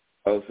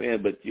was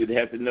saying, but you'd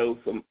have to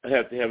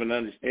have to have an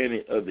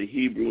understanding of the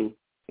Hebrew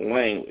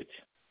language.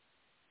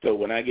 So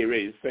when I get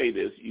ready to say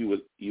this, you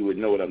would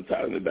know what I'm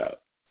talking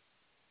about.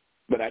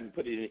 But I can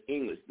put it in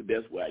English the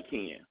best way I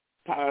can.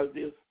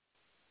 positive,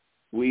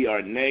 we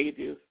are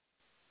negative,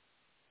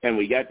 and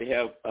we got to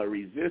have a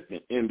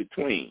resistance in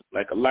between,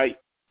 like a light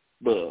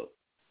bulb.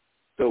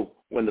 So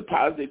when the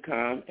positive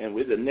comes and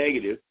with the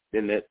negative,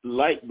 then that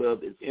light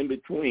bulb is in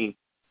between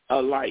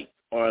a light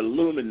or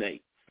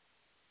illuminates.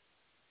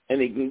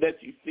 And it can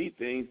let you see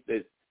things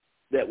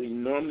that we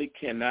normally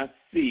cannot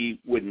see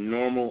with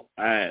normal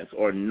eyes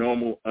or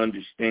normal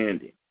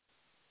understanding.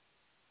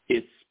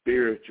 It's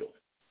spiritual.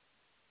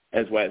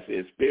 That's why it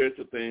says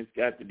spiritual things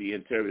got to be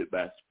interpreted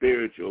by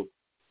spiritual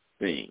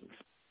things.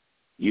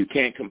 You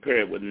can't compare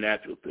it with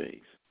natural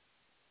things.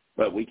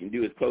 But we can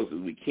do as close as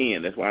we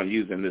can. That's why I'm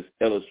using this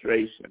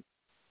illustration.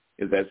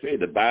 As I say,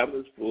 the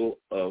Bible is full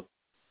of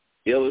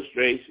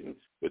illustrations,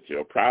 which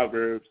are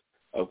proverbs,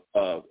 of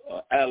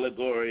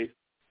allegories,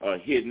 or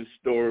hidden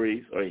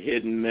stories, or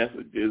hidden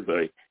messages,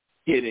 or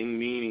hidden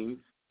meanings.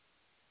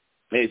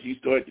 As you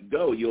start to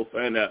go, you'll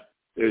find out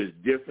there's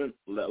different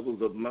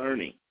levels of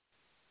learning.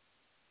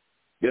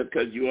 Just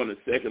because you're on the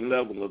second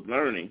level of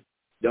learning,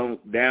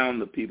 don't down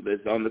the people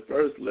that's on the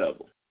first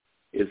level.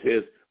 It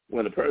says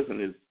when a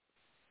person is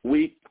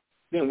weak,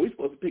 then we're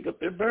supposed to pick up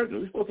their burden.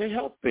 We're supposed to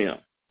help them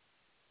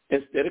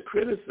instead of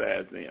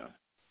criticize them.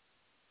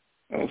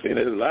 I'm saying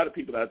there's a lot of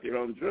people out there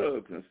on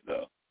drugs and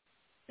stuff.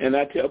 And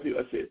I tell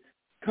people, I said,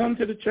 come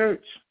to the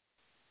church.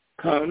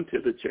 Come to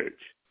the church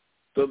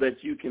so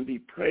that you can be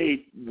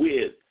prayed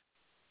with.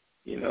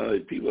 You know,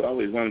 people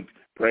always want to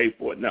pray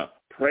for it. No,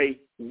 pray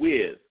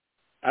with.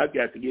 I've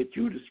got to get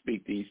you to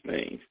speak these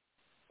things.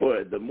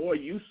 For the more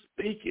you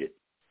speak it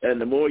and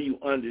the more you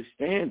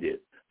understand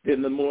it,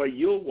 then the more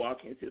you'll walk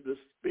into the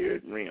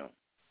spirit realm.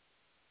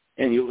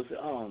 And you'll say,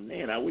 oh,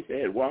 man, I wish I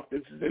had walked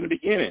this in the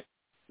beginning.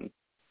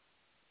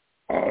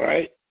 All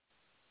right.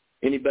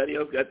 Anybody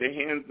else got their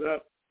hands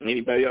up?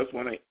 Anybody else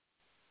want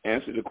to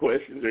answer the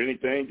questions or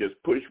anything? Just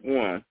push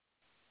one.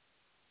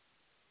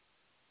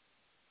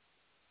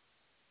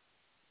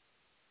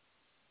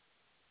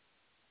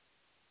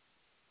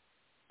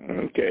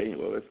 Okay,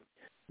 well, let's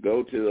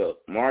go to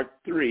Mark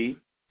 3,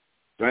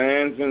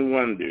 signs and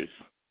wonders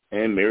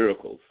and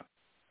miracles.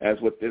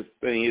 That's what this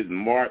thing is.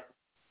 Mark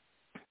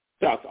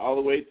talks all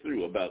the way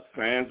through about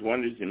signs,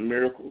 wonders, and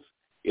miracles.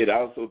 It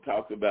also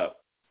talks about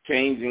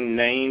changing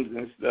names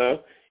and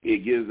stuff.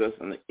 It gives us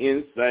an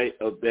insight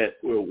of that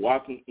we're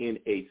walking in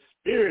a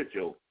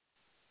spiritual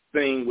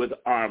thing with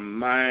our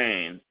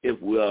mind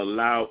if we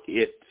allow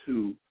it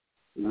to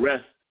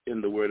rest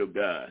in the Word of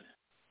God.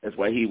 That's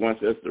why he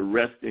wants us to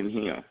rest in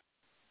him.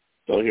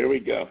 So here we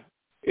go.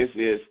 It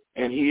says,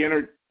 and he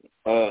entered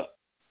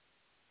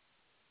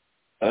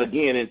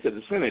again into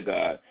the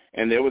synagogue,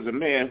 and there was a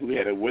man who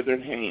had a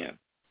withered hand,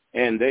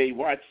 and they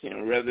watched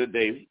him whether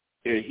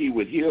he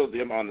would heal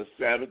them on the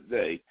Sabbath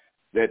day,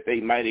 that they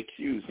might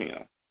accuse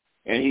him.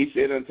 And he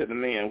said unto the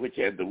man which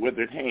had the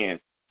withered hand,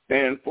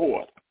 stand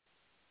forth.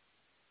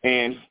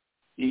 And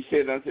he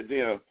said unto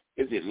them,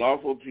 is it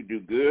lawful to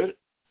do good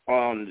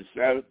on the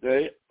Sabbath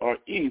day or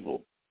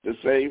evil, to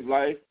save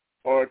life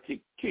or to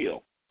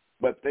kill?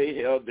 But they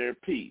held their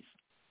peace.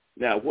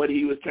 Now, what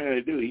he was trying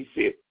to do, he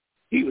said,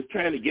 he was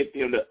trying to get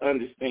them to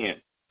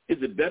understand,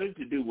 is it better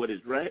to do what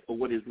is right or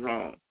what is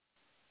wrong?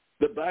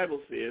 The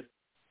Bible says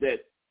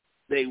that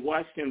they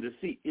watched him to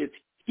see if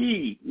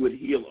he would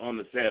heal on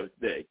the Sabbath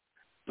day.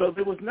 So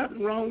there was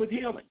nothing wrong with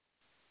healing.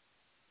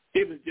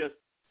 It was just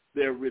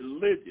they're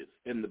religious,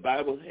 and the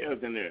Bible has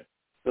in there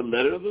the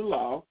letter of the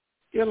law,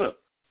 heal up.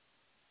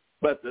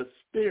 But the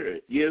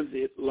Spirit gives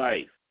it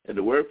life. And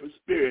the word for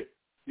Spirit,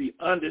 the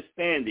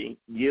understanding,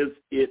 gives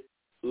it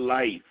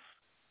life.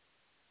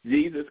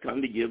 Jesus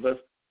come to give us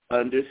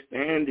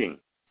understanding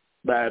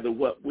by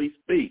what we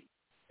speak.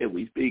 If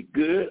we speak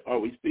good or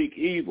we speak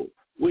evil,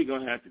 we're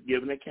going to have to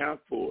give an account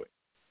for it.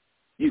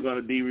 You're going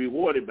to be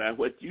rewarded by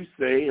what you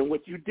say and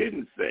what you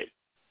didn't say.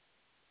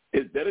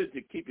 It's better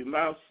to keep your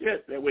mouth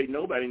shut. That way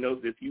nobody knows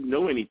if you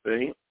know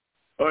anything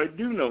or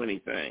do know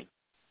anything.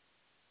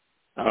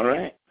 All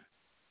right?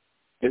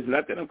 It's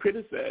not that I'm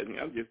criticizing.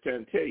 I'm just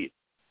trying to tell you,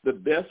 the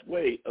best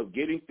way of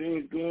getting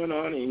things going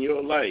on in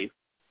your life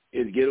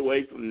is get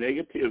away from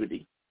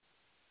negativity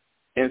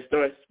and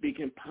start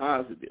speaking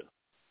positive.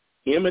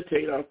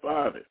 Imitate our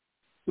Father,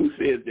 who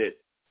said that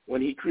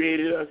when he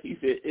created us, he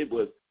said it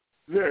was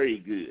very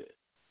good.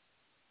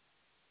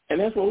 And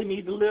that's what we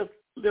need to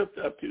lift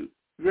up to,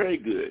 very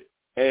good,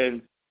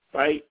 and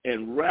fight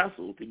and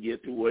wrestle to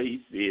get to where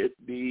he said,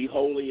 be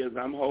holy as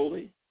I'm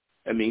holy.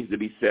 That means to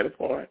be set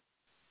apart.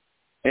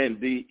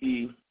 And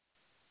be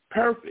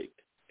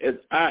perfect as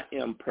I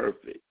am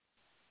perfect.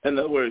 In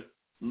other words,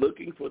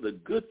 looking for the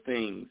good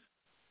things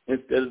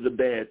instead of the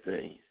bad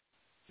things.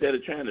 Instead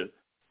of trying to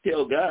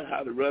tell God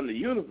how to run the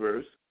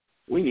universe,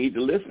 we need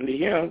to listen to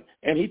him,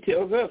 and he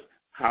tells us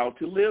how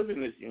to live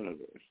in this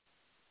universe.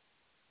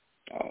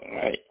 All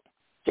right.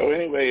 So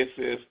anyway, it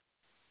says,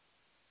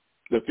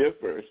 the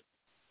 5th verse,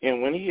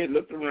 and when he had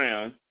looked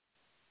around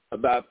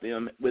about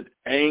them with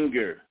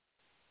anger,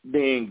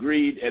 being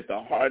grieved at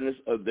the hardness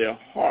of their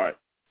heart,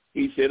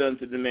 he said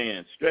unto the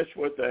man, stretch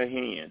forth thy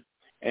hand.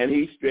 And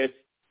he stretched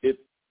it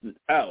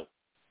out,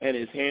 and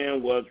his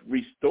hand was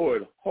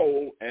restored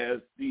whole as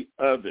the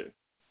other.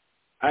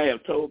 I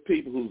have told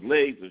people whose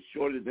legs are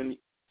shorter than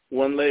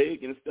one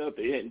leg and stuff,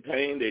 they're in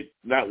pain, they're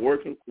not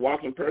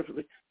walking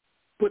perfectly,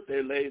 put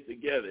their legs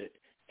together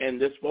and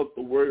just spoke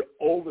the word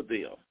over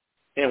them.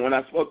 And when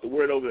I spoke the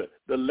word over,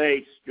 the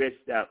legs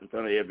stretched out in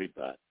front of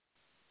everybody.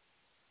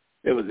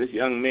 There was this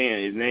young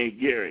man, his name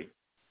Gary,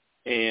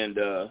 and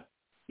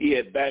he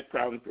had back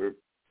problems for,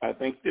 I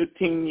think,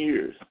 15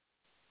 years.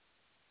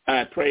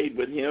 I prayed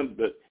with him,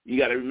 but you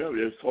got to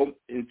remember,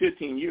 in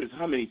 15 years,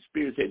 how many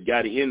spirits had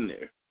got in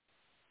there?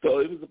 So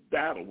it was a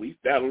battle. We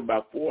battled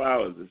about 4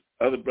 hours. This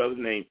other brother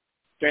named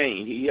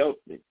Shane, he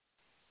helped me.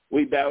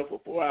 We battled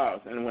for 4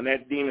 hours, and when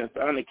that demon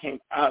finally came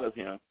out of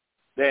him,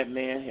 that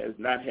man has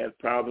not had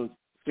problems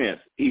since.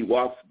 He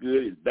walks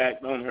good. His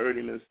back don't hurt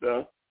him and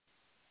stuff.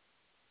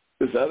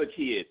 This other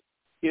kid,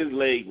 his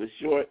leg was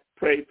short.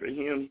 Prayed for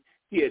him.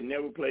 He had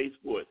never played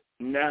sports.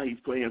 Now he's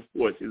playing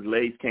sports. His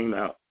legs came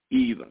out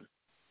even.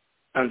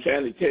 I'm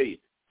trying to tell you,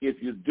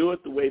 if you do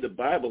it the way the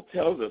Bible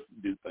tells us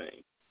to do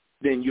things,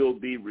 then you'll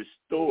be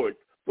restored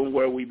from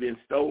where we've been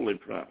stolen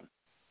from.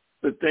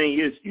 The thing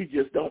is, you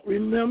just don't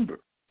remember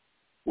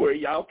where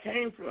y'all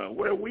came from,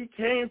 where we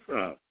came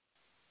from.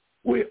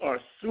 We are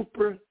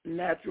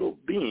supernatural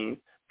beings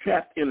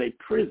trapped in a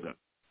prison.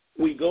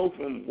 We go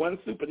from one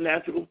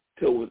supernatural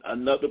to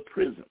another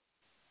prison.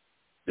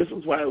 This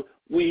is why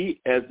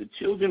we, as the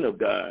children of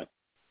God,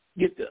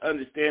 get to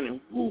understanding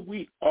who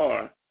we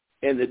are,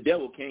 and the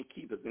devil can't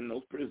keep us in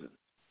those prisons.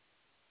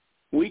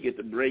 We get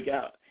to break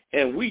out,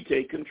 and we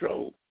take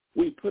control.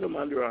 We put them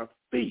under our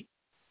feet.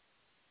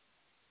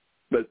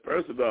 But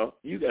first of all,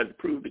 you got to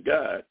prove to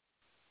God,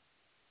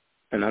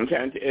 and I'm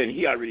trying to, and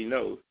he already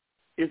knows,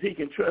 if he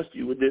can trust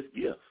you with this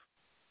gift.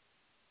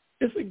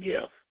 It's a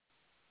gift.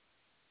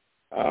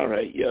 All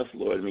right, yes,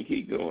 Lord, let me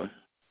keep going.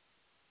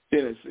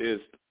 Then it says,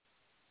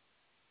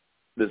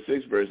 the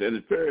 6th verse, and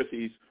the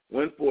Pharisees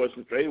went forth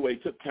and straightway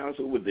took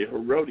counsel with the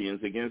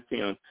Herodians against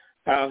him,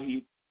 how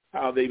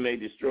they may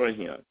destroy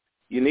him.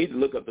 You need to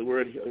look up the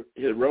word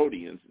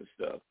Herodians and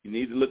stuff. You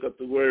need to look up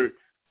the word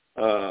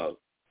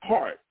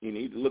heart. You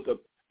need to look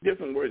up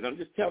different words. I'm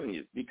just telling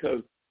you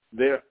because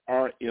they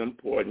are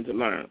important to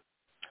learn.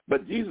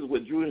 But Jesus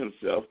withdrew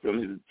himself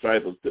from his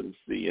disciples to the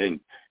sea, and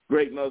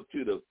great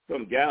multitude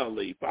from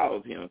Galilee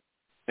followed him,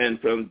 and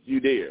from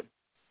Judea,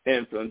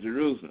 and from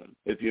Jerusalem.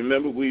 If you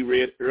remember, we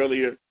read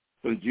earlier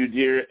from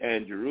Judea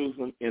and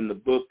Jerusalem in the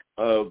book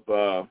of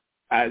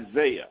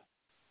Isaiah.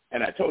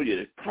 And I told you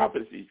that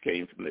prophecies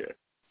came from there.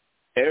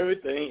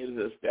 Everything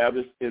is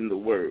established in the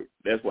word.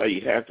 That's why you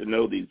have to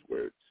know these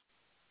words.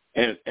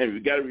 And you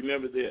got to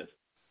remember this,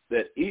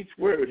 that each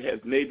word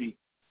has maybe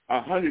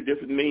 100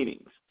 different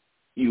meanings.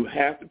 You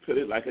have to put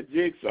it like a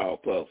jigsaw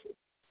puzzle.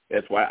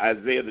 That's why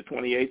Isaiah, the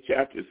 28th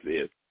chapter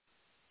says,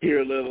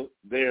 here a little,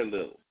 there a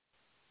little.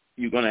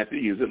 You're going to have to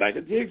use it like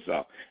a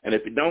jigsaw. And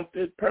if it don't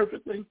fit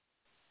perfectly,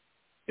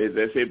 as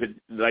I say,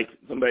 like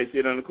somebody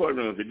said on the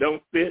courtroom, if it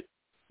don't fit,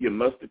 you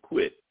must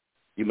acquit.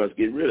 You must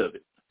get rid of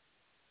it.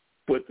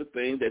 Put the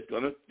thing that's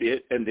going to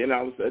fit, and then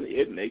all of a sudden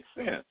it makes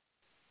sense.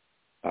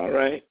 All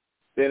right?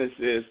 Then it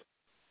says,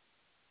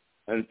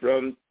 and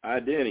from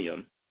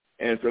Idonium,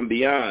 and from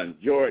beyond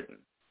Jordan,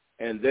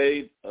 and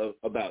they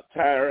about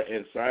Tyre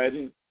and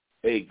Sidon,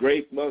 a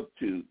great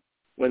multitude,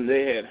 when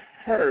they had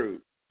heard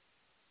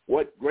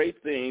what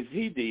great things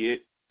he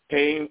did,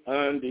 came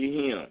unto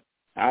him.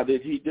 How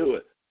did he do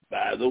it?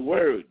 By the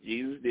word.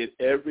 Jesus did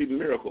every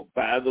miracle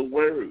by the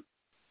word.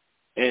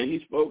 And he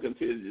spoke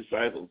unto his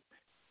disciples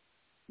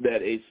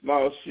that a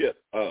small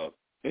ship,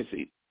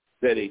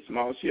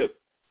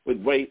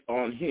 would wait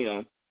on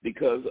him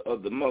because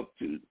of the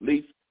multitude,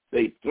 lest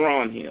they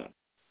throng him.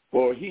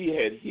 For he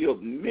had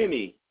healed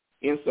many,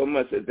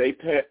 insomuch that they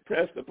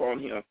pressed upon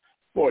him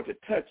for to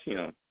touch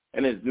him,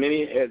 and as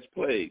many as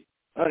plagued,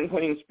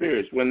 unclean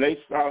spirits, when they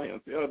saw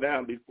him, fell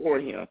down before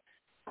him,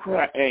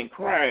 crying,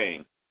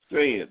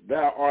 saying,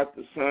 Thou art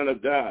the Son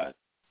of God.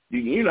 Do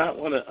you not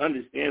want to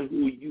understand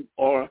who you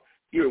are?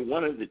 You're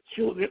one of the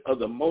children of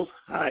the Most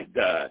High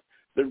God.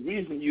 The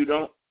reason you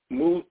don't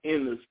move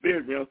in the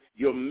spirit realm,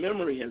 your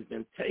memory has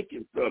been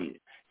taken from you.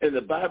 And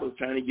the Bible's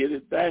trying to get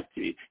it back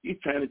to you. He's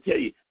trying to tell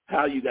you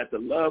how you got to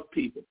love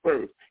people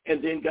first.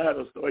 And then God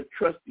will start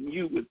trusting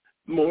you with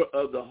more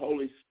of the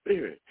Holy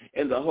Spirit.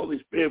 And the Holy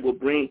Spirit will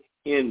bring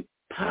in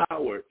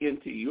power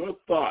into your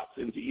thoughts,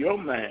 into your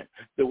mind,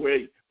 the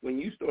way when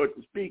you start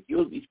to speak,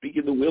 you'll be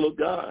speaking the will of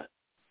God.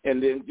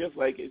 And then just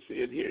like it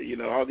said here,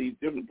 all these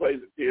different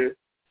places here,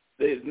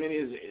 as many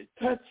as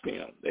touched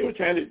him. They were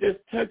trying to just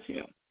touch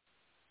him.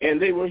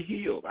 And they were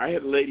healed. I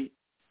had a lady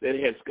that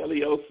had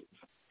scoliosis.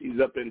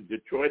 She's up in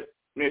Detroit,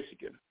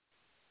 Michigan.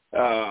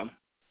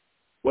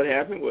 What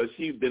happened was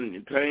she'd been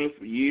in pain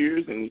for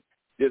years and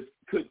just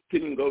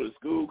couldn't go to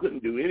school,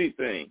 couldn't do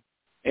anything.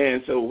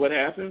 And so what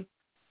happened?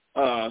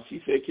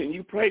 She said, can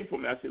you pray for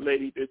me? I said,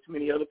 lady, there's too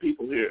many other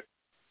people here.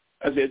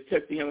 I said,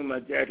 touch the hem of my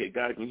jacket.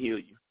 God can heal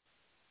you.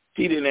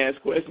 She didn't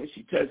ask questions.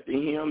 She touched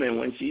the hem, and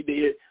when she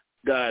did,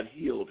 God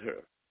healed her.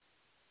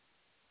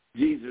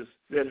 Jesus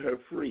set her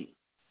free.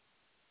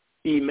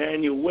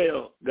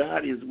 Emmanuel,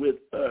 God is with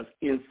us,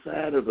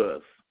 inside of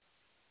us.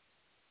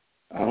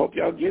 I hope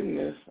y'all getting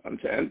this. I'm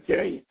trying to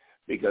tell you,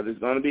 because it's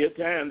going to be a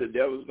time the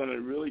devil's going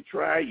to really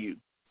try you.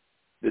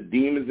 The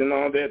demons and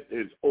all that,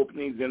 there's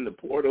openings in the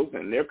portals,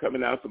 and they're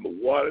coming out from the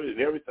water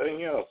and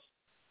everything else.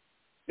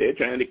 They're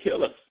trying to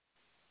kill us.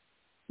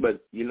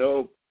 But, you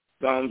know,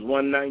 Psalms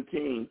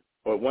 119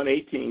 or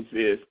 118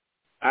 says,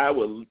 I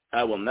will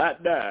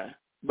not die,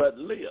 but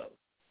live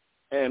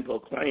and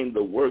proclaim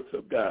the works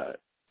of God.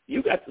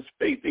 You got to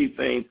speak these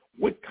things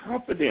with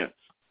confidence.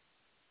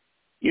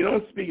 You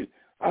don't speak,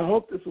 I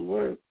hope this will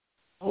work.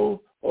 Oh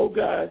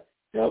God,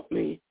 help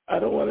me. I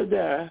don't want to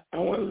die. I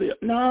want to live.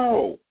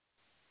 No.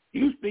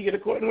 You speak it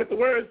according to what the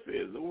word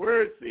says. The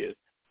word says,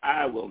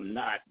 I will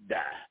not die,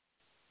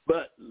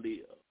 but live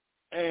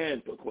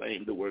and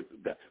proclaim the works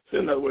of God. So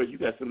in other words, you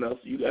got something else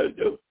you got to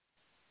do.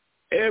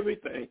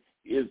 Everything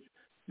is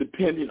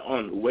dependent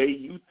on the way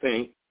you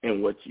think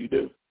and what you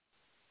do.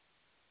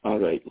 All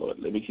right, Lord,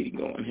 let me keep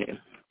going here.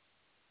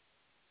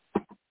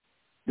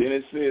 Then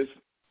it says,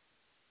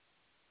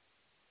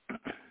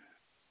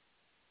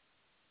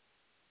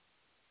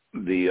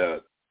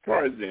 the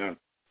Tarzan,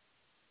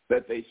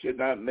 that they should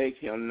not make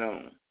him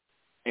known.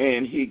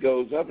 And he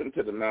goes up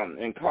into the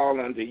mountain and called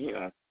unto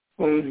him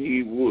whom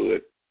he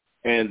would,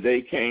 and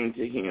they came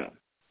to him.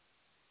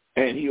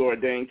 And he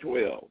ordained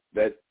 12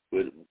 that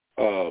would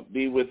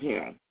be with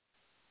him,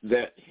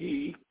 that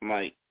he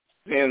might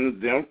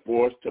send them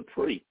forth to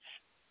preach.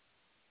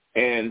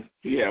 And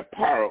he had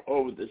power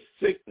over the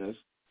sickness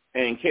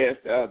and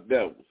cast out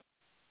devils.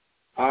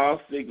 All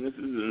sicknesses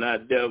are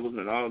not devils,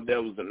 and all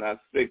devils are not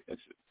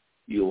sicknesses.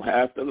 You'll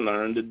have to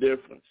learn the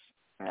difference,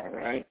 all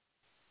right?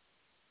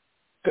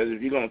 Because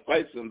if you're going to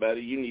fight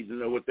somebody, you need to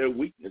know what their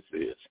weakness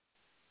is.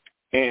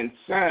 And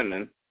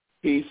Simon,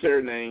 he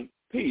surnamed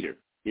Peter.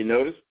 You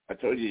notice? I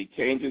told you he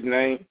changed his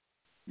name.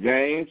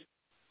 James,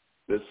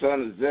 the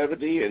son of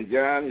Zebedee, and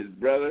John, his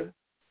brother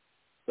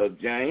of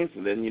James,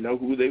 and then you know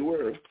who they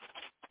were.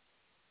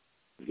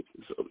 Get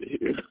this over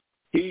here.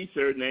 He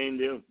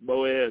surnamed them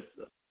Boaz,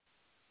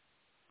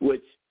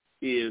 which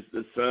is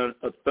the son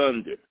of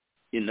thunder.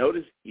 You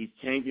notice he's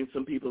changing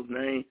some people's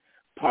name.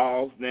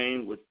 Paul's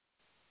name was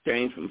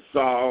changed from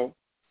Saul.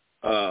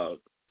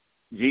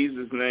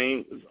 Jesus'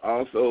 name is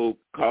also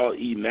called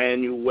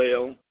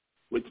Emmanuel,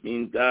 which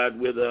means God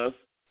with us.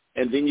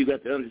 And then you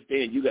got to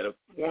understand, you got to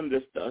form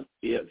this stuff.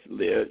 Yes,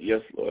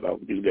 Lord, I'll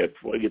do that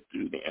before I get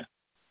through there.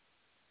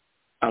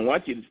 I'm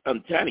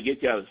trying to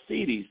get y'all to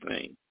see these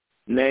things.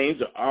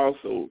 Names are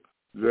also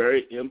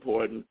very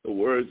important. The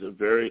words are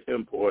very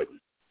important.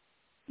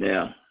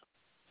 Now,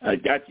 I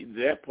got you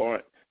to that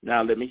part.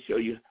 Now let me show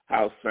you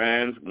how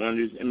signs,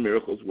 wonders, and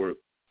miracles work.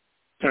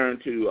 Turn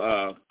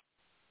to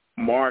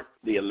Mark,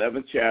 the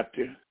 11th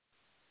chapter.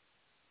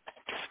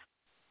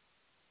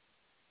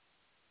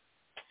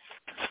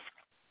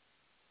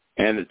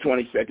 And the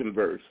 22nd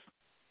verse.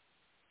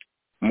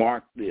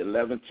 Mark, the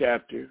 11th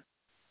chapter,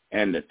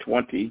 and the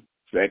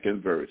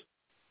 22nd verse.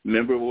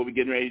 Remember what we're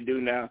getting ready to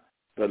do now?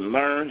 To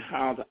learn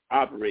how to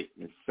operate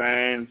in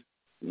signs,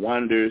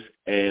 wonders,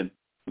 and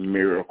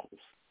miracles.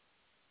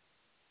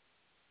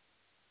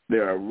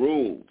 There are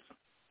rules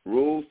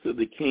to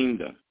the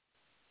kingdom.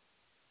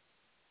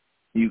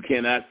 You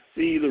cannot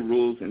see the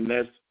rules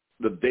unless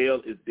the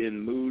veil is then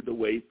moved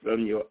away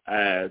from your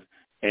eyes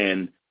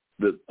and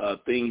the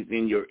things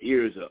in your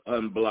ears are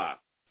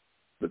unblocked.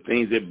 The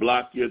things that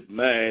block your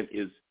mind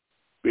is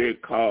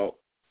spirit called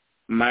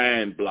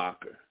mind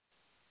blocker.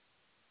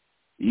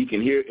 You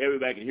can hear,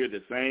 everybody can hear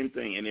the same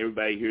thing, and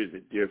everybody hears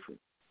it different.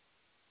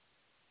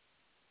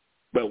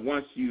 But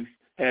once you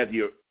have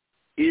your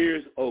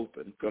ears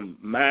open from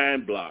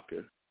mind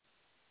blocker,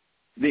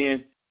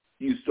 then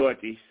you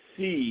start to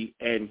see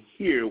and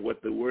hear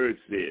what the word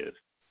says.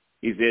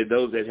 He said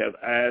those that have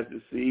eyes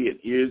to see and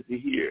ears to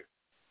hear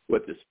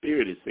what the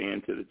Spirit is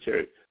saying to the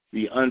church,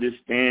 the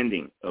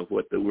understanding of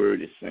what the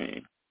word is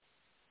saying.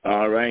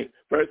 All right?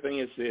 First thing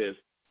it says,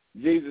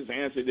 Jesus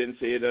answered and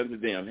said unto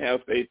them,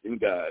 have faith in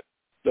God.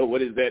 So what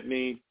does that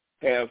mean?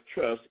 Have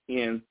trust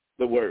in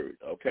the word,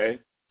 okay?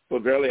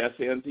 For verily I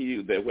say unto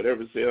you that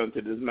whatever say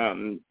unto this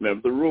mountain,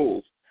 remember the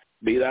rules,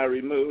 be thou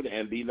removed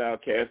and be thou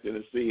cast in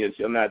the sea, and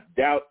shall not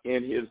doubt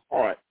in his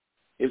heart.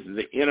 This is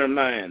the inner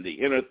mind, the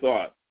inner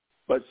thought,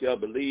 but shall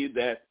believe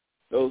that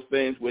those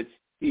things which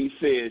he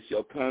says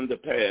shall come to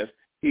pass,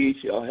 he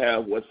shall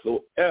have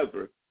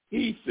whatsoever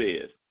he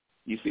says.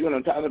 You see what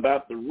I'm talking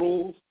about? The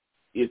rules.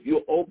 If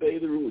you obey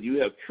the rules, you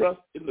have trust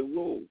in the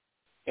rules,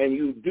 and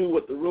you do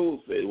what the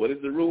rules say. What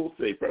does the rules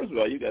say? First of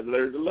all, you got to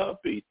learn to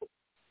love people.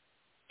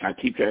 I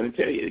keep trying to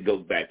tell you, it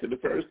goes back to the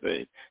first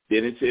thing.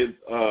 Then it says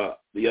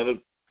the other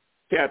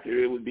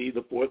chapter, it would be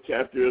the 4th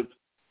chapter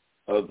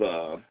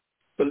of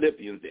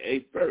Philippians, the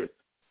 8th verse,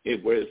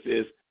 where it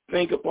says,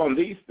 think upon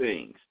these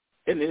things.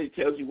 And then it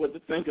tells you what to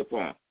think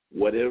upon,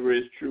 whatever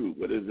is true,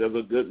 what is of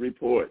a good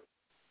report.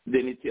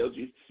 Then it tells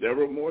you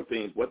several more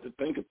things, what to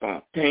think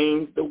upon.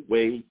 Change the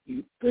way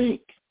you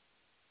think.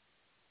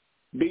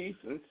 Be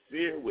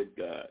sincere with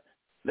God.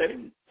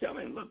 Tell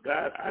him, look,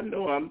 God, I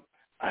know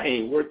I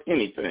ain't worth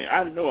anything.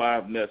 I know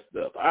I've messed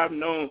up. I've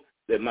known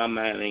that my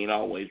mind ain't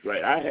always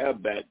right. I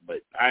have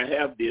but I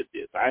have did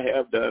this. I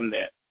have done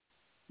that.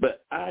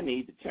 But I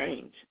need to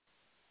change.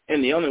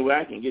 And the only way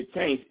I can get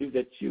changed is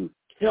that you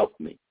help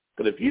me.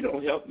 Because if you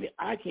don't help me,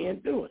 I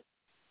can't do it.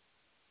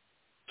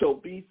 So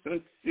be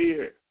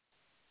sincere.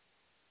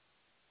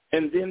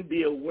 And then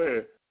be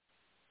aware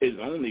there's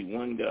only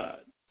one God.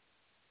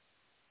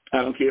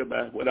 I don't care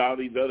about what all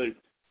these other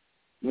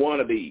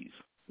wannabe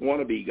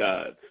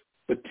gods,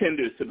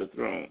 pretenders to the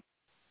throne.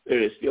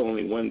 There is still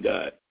only one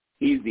God.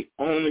 He's the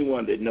only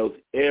one that knows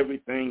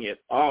everything at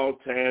all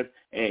times,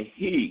 and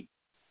he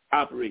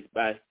operates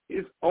by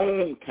his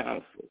own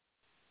counsel,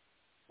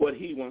 what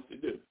he wants to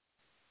do.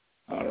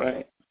 All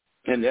right?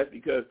 And that's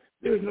because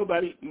there's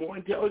nobody more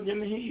intelligent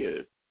than he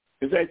is.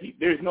 In fact,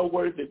 there's no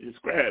words that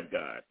describe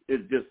God.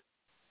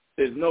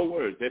 There's no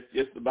words. That's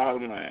just the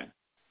bottom line.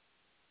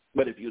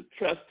 But if you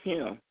trust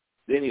him,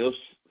 then he'll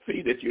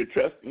see that you're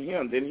trusting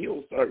him. Then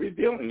he'll start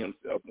revealing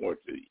himself more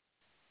to you.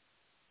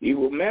 He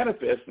will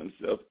manifest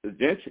himself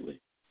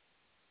eventually.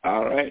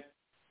 All right?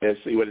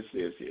 Let's see what it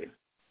says here.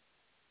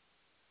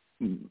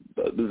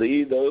 But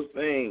believe those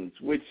things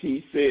which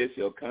he says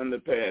shall come to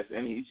pass,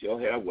 and he shall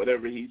have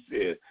whatever he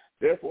says.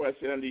 Therefore I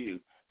say unto you,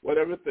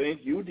 whatever things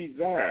you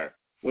desire,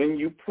 when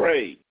you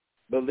pray,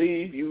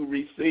 believe you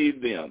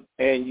receive them,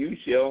 and you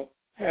shall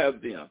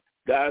have them.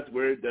 God's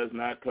word does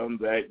not come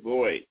back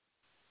void.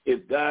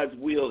 If God's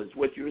will is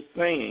what you're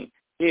saying,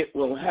 it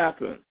will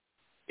happen.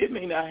 It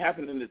may not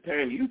happen in the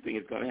time you think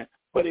it's going to happen,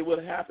 but it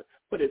will happen.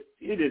 But if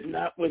it is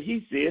not what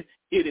he said,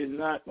 it is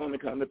not going to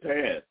come to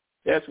pass.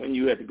 That's when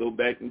you have to go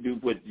back and do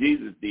what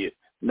Jesus did.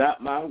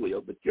 Not my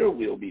will, but your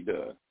will be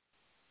done.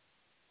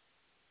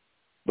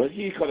 But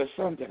he called us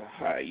something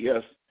high,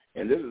 yes.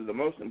 And this is the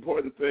most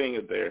important thing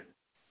there.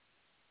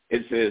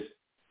 It says,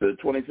 the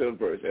 27th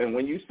verse, and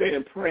when you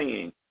stand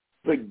praying,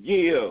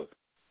 forgive.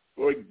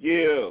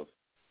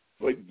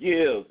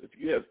 If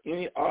you have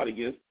any ought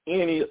against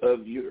any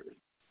of yours,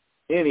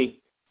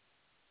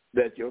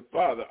 that your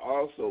Father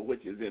also,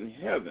 which is in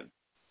heaven,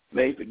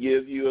 may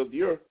forgive you of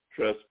your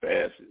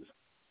trespasses.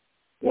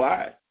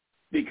 Why?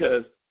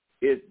 Because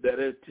it's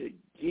better to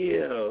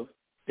give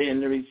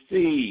than to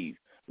receive.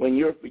 When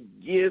you're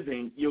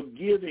forgiving, you're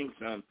giving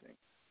something.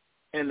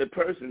 And the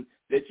person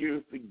that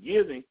you're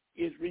forgiving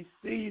is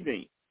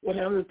receiving. What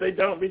happens if they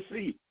don't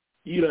receive?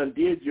 You done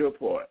did your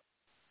part.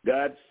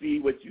 God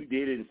sees what you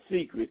did in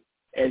secret,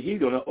 and he's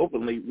going to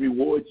openly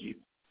reward you.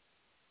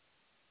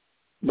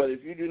 But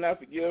if you do not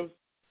forgive,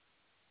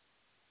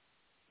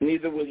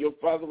 neither will your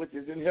Father which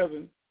is in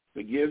heaven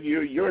forgive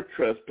you your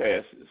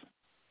trespasses.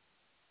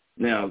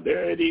 Now,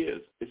 there it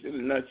is. It's in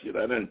a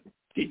nutshell. I done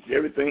teach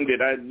everything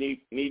that I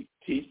need to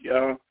teach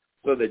y'all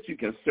so that you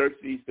can search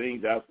these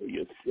things out for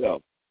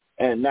yourself.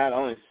 And not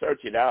only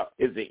search it out,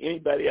 is there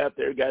anybody out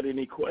there got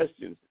any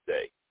questions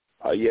today?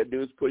 All you have to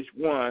do is push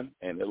 1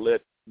 and it'll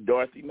let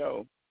Dorothy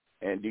know.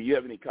 And do you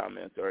have any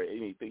comments or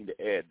anything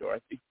to add,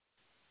 Dorothy?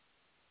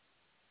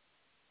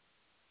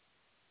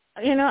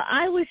 You know,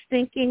 I was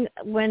thinking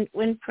when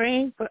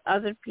praying for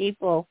other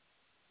people,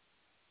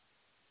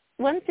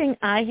 one thing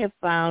I have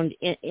found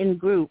in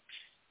groups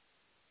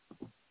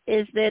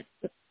is that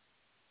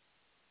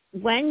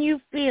when you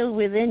feel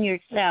within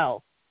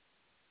yourself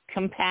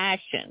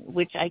compassion,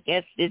 which I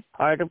guess is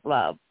part of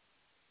love,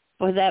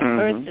 for that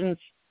person's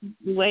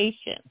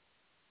situation,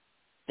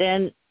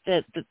 then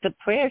the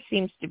prayer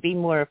seems to be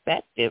more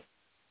effective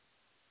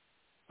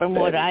from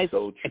what I've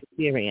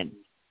experienced.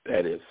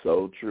 That is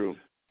so true.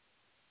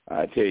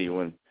 I tell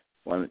you,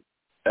 when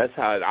that's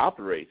how it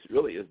operates,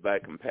 really, is by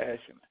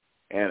compassion.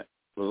 And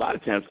a lot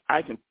of times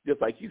I can,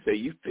 just like you say,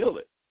 you feel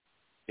it.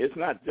 It's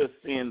not just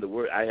saying the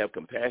word, I have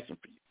compassion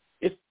for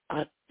you.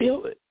 I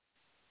feel it.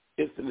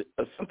 It's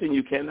something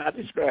you cannot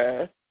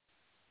describe,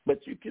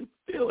 but you can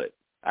feel it.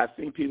 I've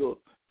seen people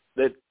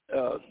that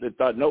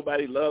thought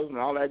nobody loves them,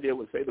 and all I did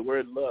was say the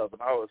word love,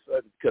 and all of a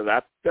sudden, because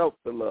I felt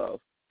the love,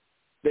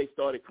 they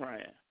started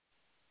crying.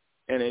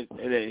 And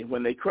then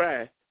when they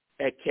cry,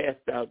 that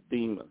casts out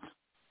demons.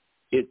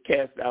 It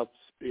casts out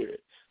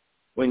spirits.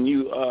 When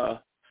you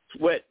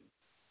sweat,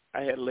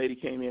 I had a lady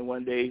came in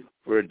one day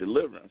for a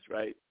deliverance,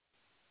 right?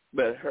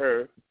 But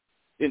her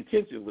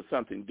intention was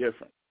something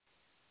different.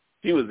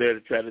 She was there to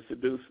try to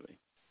seduce me.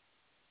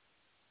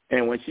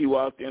 And when she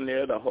walked in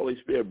there, the Holy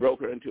Spirit broke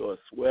her into a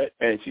sweat,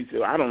 and she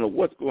said, I don't know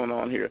what's going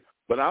on here,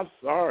 but I'm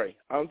sorry.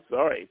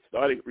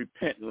 Started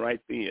repenting right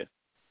then.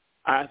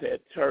 I've had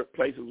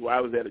places where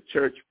I was at a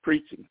church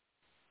preaching,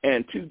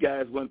 and 2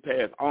 guys went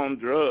past on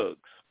drugs.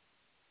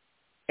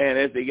 And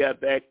as they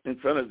got back in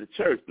front of the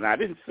church, and I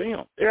didn't see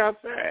them, they're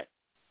outside.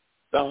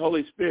 The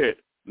Holy Spirit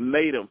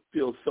made them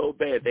feel so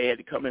bad they had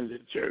to come into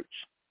the church.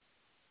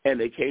 And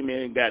they came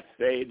in and got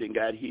saved and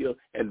got healed,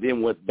 and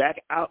then went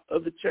back out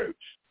of the church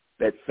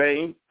that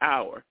same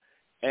hour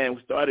and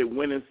started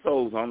winning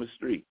souls on the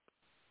street.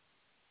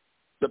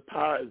 The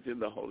power is in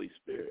the Holy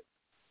Spirit.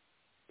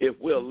 If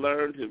we'll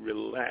learn to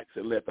relax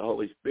and let the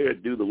Holy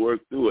Spirit do the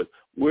work through us,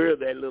 we're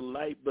that little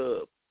light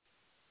bulb.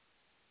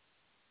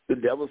 The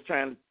devil's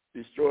trying to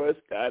destroy us.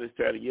 God is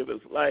trying to give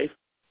us life.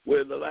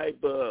 We're the light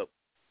bulb.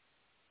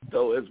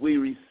 So as we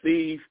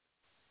receive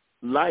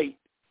light,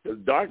 because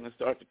darkness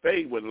starts to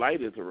fade when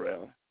light is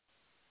around,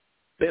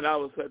 then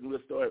all of a sudden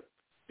we'll start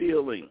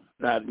feeling.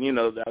 Not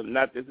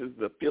this is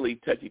a feely,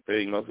 touchy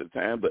thing most of the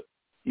time, but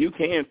you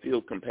can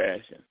feel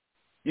compassion.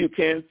 You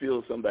can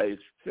feel somebody's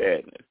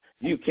sadness.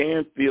 You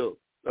can feel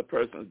a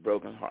person's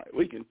broken heart.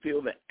 We can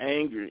feel the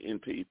anger in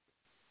people.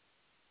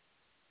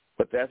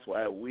 But that's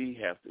why we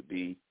have to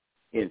be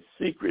in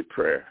secret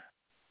prayer.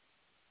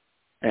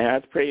 And I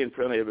pray in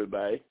front of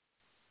everybody.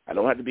 I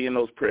don't have to be in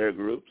those prayer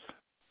groups.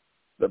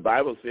 The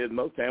Bible says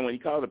most time when you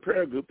call it a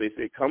prayer group, they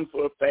say come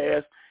for a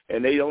fast,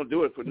 and they don't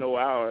do it for no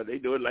hour. They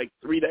do it like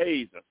 3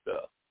 days and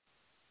stuff.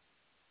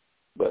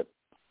 But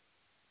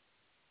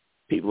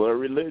people are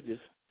religious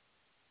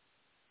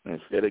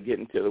instead of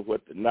getting to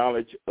what the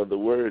knowledge of the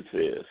Word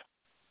says.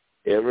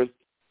 Ever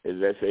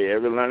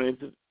learning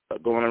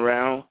going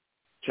around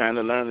trying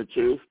to learn the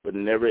truth, but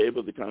never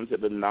able to come to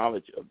the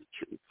knowledge of the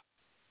truth.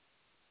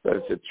 But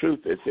it's the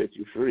truth that sets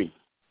you free.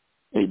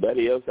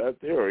 Anybody else out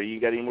there, or you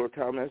got any more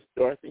comments,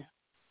 Dorothy?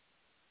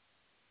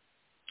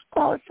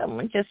 Oh,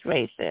 someone just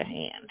raised their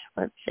hand.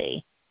 Let's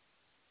see.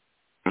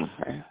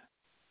 Okay.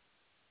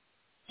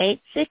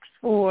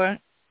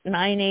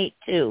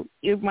 864-982.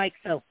 Your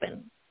mic's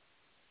open.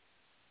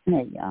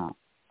 Hey,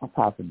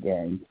 Apostle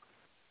James.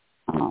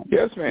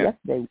 Yes, ma'am.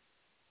 Yesterday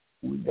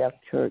we left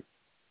church.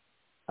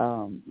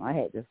 I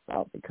had this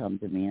thought to come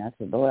to me, and I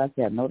said, Lord,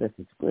 I know this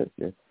is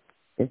scripture.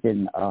 It's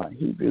in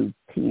Hebrews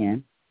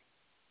 10.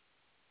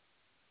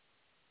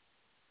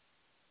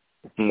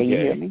 Can you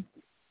hear me?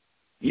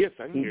 Yes,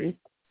 I can hear you.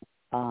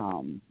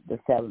 The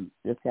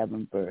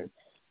seventh verse.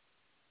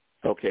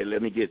 Okay,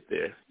 let me get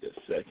there. Just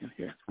a second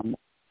here.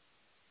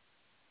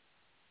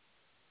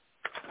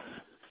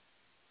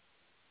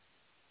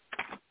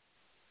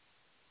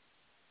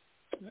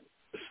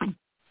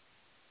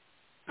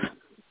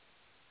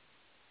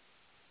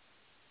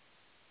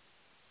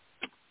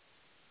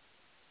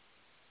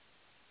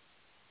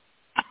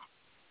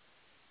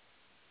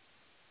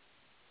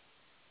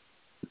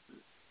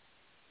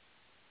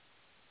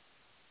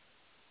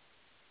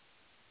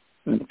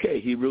 Okay,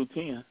 Hebrew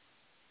 10.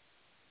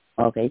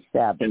 Okay,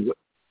 7.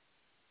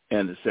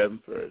 And the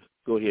 7th verse.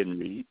 Go ahead and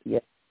read.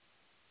 Yes.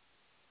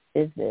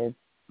 It says,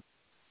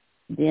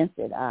 then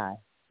said I,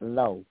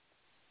 lo,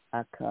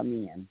 I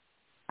come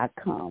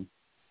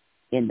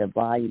in the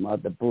volume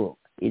of the book.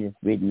 It is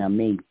written of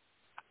me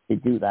to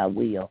do thy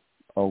will,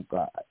 O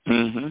God.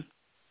 Mm-hmm.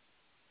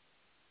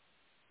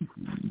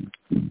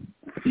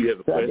 You have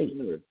a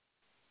question?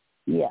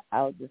 Yeah,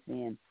 I was just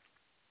saying,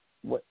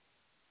 what,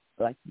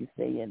 like you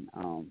saying,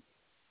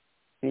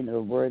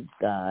 the word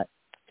God,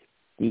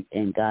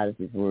 and God is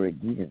his word,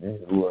 Jesus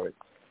is his word.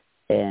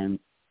 And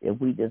if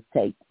we just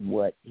take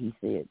what he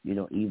said,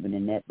 even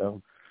in that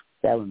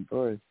 7th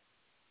verse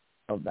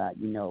about,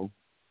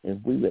 if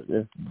we would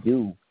just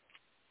do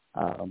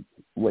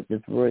what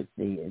this word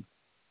says,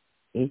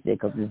 he said,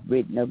 because it's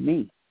written of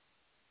me.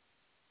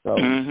 So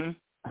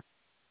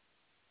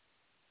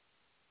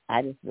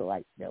I just feel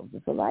like that was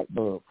just a light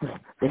bulb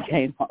that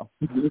came off.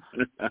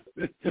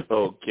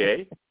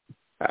 Okay.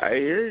 I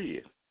hear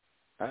you.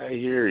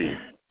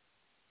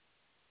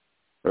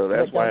 So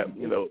that's why,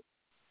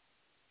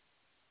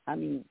 I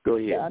mean, go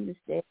ahead. To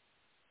understand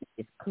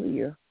it's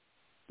clear,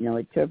 it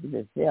interprets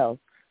itself,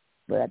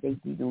 but I think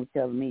you're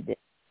telling me that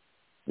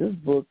this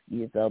book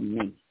is of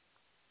me.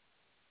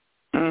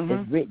 Mm-hmm.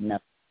 It's written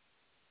up.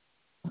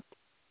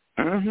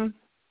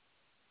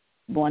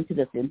 Mm-hmm. Going to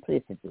the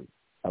simplicity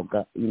of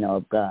God,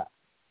 of God.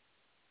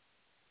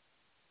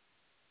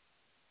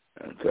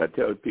 And so I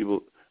tell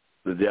people,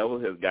 the devil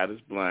has got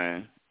us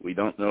blind. We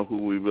don't know who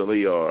we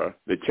really are.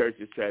 The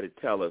churches try to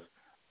tell us,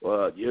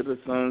 well, you're the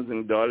sons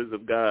and daughters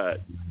of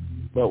God.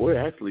 But we're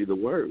actually the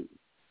Word.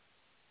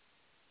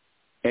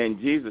 And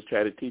Jesus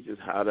tried to teach us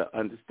how to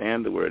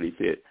understand the Word. He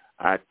said,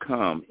 I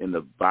come in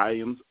the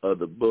volumes of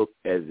the book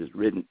as is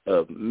written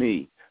of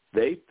me.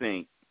 They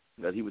think,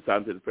 that he was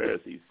talking to the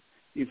Pharisees,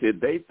 he said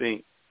they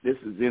think this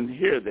is in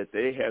here that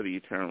they have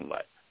eternal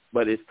life.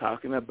 But it's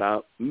talking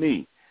about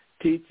me,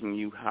 teaching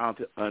you how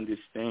to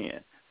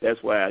understand.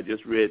 That's why I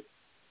just read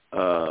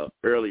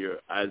earlier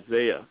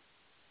Isaiah,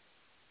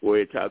 where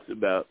it talks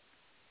about,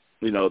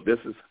 this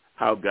is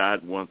how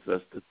God wants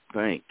us to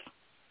think.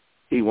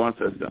 He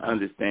wants us to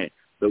understand.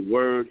 The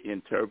Word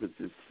interprets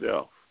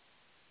itself.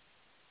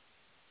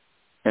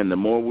 And the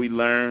more we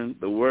learn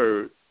the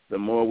Word, the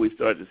more we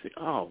start to say,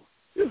 oh,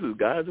 this is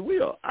God's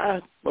will.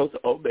 I'm supposed to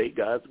obey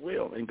God's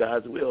will, and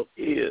God's will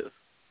is.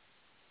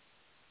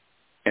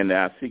 And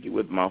I seek it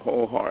with my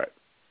whole heart,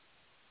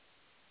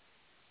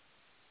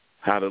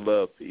 how to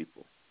love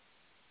people.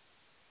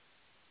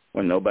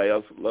 When nobody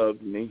else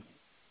loved me,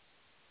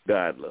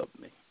 God loved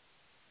me.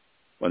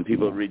 When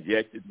people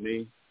rejected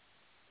me,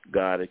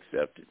 God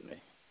accepted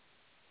me.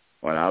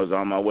 When I was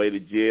on my way to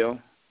jail,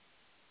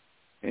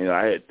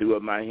 I had threw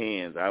up my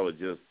hands. I was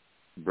just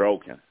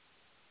broken.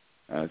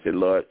 And I said,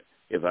 Lord,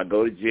 if I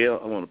go to jail,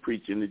 I want to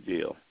preach in the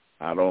jail.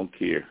 I don't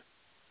care.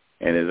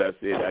 And as I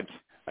said,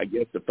 I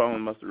guess the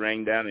phone must have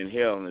rang down in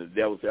hell, and the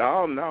devil said,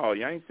 "Oh no,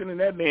 you ain't sending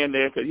that man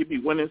there because he'd be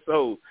winning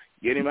souls.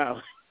 Get him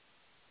out."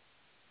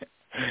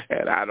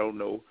 And I don't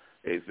know,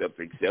 except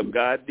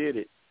God did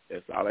it.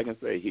 That's all I can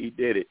say. He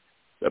did it.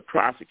 The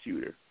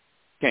prosecutor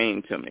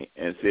came to me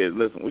and said,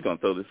 "Listen, we're gonna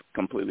throw this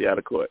completely out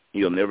of court.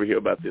 You'll never hear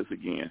about this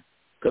again,"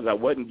 because I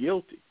wasn't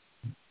guilty.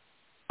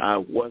 I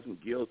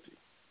wasn't guilty.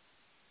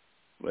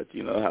 But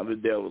you know how the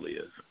devil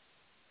is.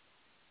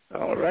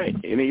 All right.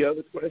 Any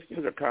other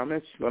questions or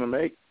comments you want to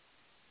make?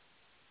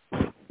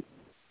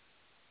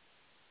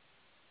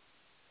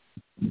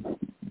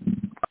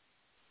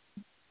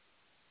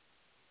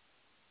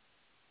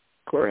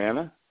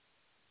 Corianna?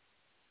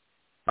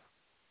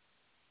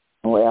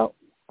 Well,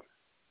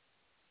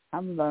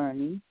 I'm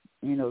learning,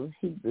 the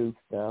Hebrew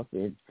stuff.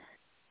 I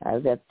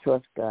just have to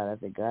trust God. I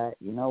said, God,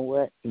 you know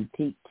what? He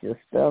teaches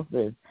stuff.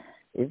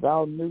 It's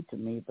all new to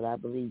me, but I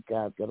believe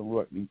God's going to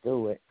work me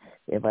through it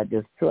if I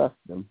just trust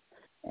him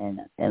and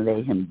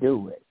let him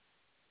do it.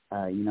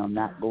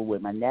 Not go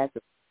with my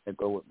natural, but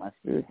go with my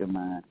spiritual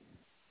mind.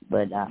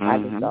 But I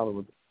just thought it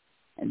was.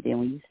 And then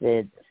when you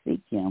said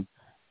seek him,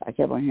 I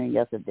kept on hearing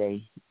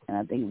yesterday, and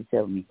I think he was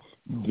telling me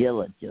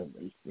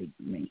diligently seek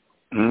me.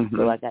 Mm-hmm.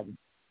 So I got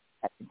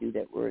to do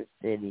that word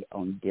steady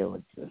on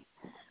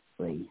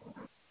diligently,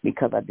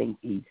 because I think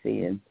he's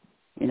saying,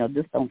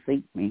 just don't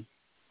seek me.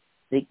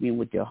 Seek me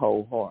with your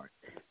whole heart,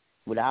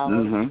 with all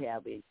you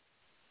have it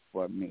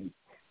for me.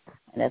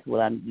 And that's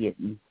what I'm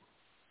getting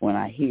when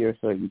I hear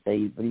certain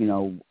things. But,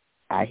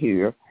 I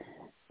hear,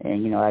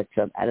 and, I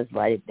just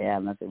write it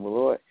down. And I say, well,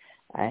 Lord,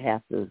 I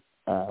have to,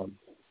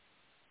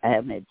 I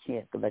haven't had a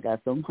chance because I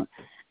got so much.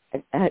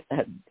 I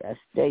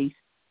stay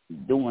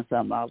doing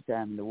something all the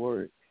time in the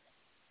Word.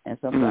 And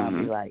sometimes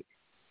it's like,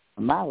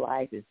 my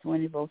life is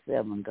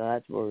 24/7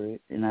 God's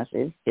Word. And I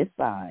say, it's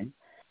fine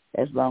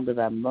as long as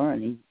I'm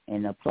learning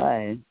and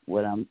applying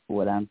what I'm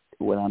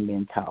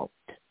being taught.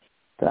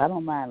 So I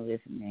don't mind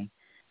listening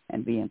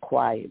and being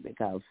quiet,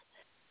 because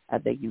I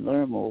think you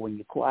learn more when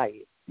you're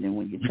quiet than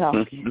when you're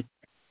talking.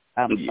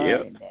 I'm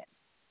learning that.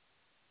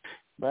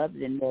 But other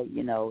than that,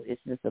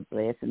 it's just a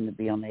blessing to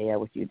be on the air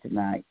with you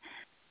tonight.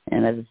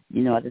 And I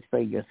just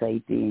pray your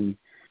safety and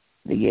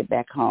to get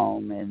back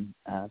home and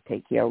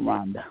take care of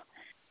Rhonda.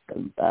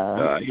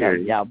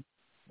 Y'all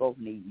both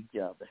need each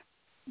other.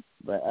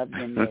 But other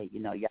than that,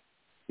 y'all,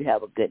 you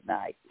have a good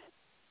night.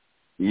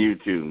 You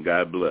too.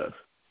 God bless.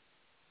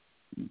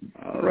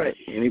 All right.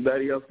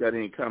 Anybody else got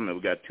any comment?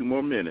 We got 2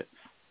 more minutes.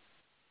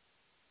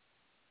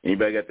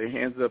 Anybody got their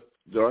hands up,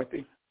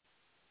 Dorothy?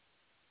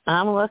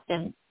 I'm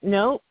looking.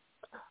 Nope.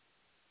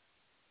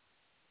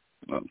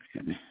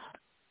 Okay.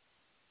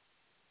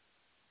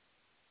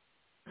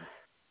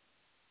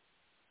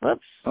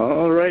 Whoops.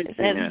 All right.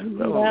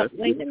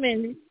 Wait a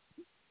minute.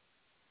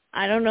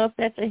 I don't know if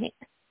that's a hand.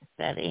 Is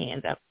that a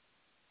hand up?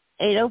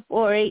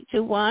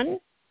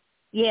 804-821?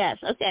 Yes.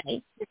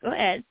 Okay. Go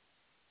ahead.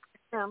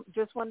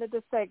 Just wanted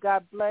to say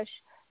God bless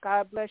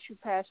you,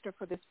 Pastor,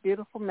 for this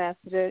beautiful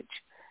message.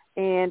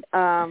 And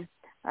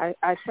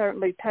I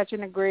certainly touch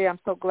and agree. I'm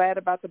so glad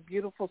about the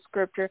beautiful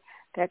scripture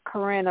that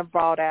Corinna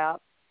brought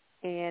out.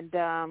 And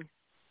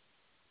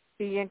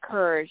be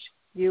encouraged,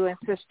 you and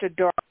Sister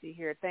Dorothy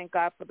here. Thank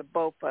God for the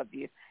both of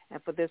you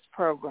and for this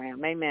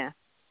program. Amen.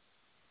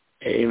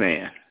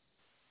 Amen.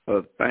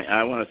 Well,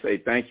 I want to say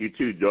thank you,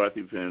 too,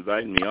 Dorothy, for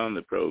inviting me on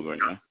the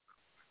program,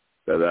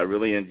 because I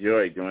really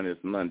enjoy doing this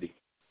Monday.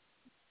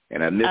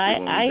 And I miss it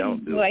when we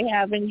don't do it. I enjoy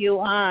having you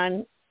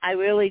on. I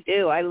really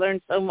do. I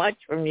learned so much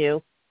from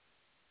you.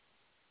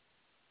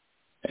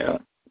 Yeah.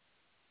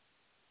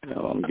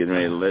 I'm getting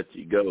ready to let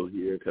you go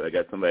here because I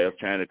got somebody else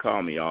trying to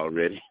call me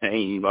already. I ain't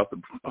even off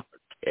the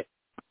broadcast.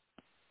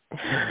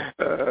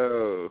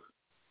 Oh.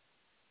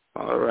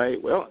 All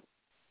right. Well,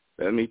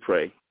 let me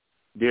pray.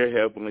 Dear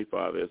Heavenly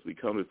Father, as we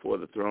come before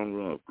the throne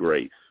room of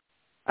grace,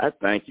 I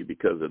thank you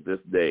because of this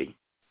day.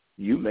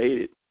 You made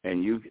it,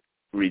 and you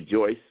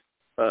rejoice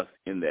us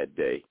in that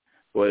day.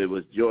 For it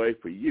was joy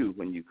for you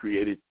when you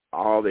created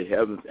all the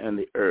heavens and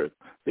the earth.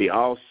 They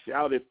all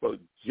shouted for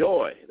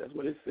joy. That's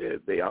what it says.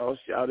 They all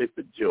shouted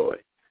for joy.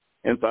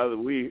 And, Father,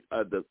 we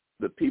are the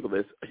people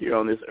that's here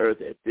on this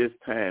earth at this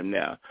time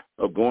now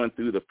are going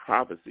through the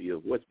prophecy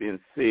of what's been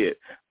said,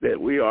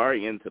 that we are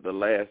into the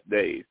last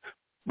days.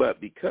 But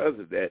because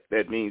of that,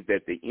 that means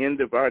that the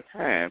end of our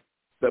time,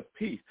 the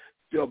peace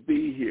shall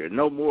be here.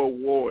 No more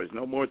wars,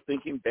 no more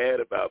thinking bad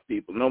about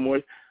people, no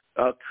more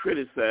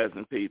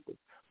criticizing people,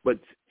 but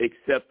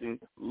accepting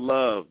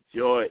love,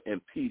 joy, and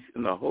peace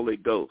in the Holy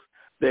Ghost,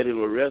 that it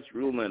will rest,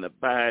 rule, and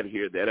abide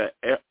here, that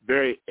our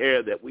very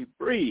air that we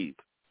breathe,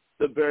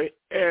 the very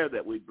air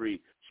that we breathe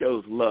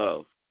shows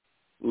love,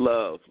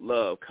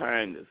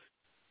 kindness.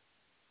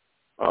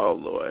 Oh,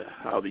 Lord,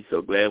 I'll be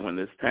so glad when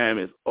this time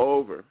is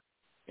over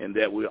and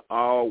that we're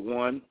all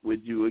one with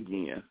you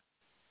again.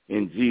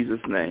 In Jesus'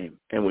 name.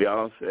 And we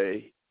all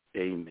say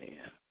amen.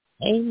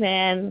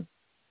 Amen.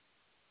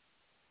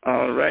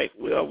 All right.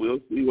 Well,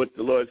 we'll see what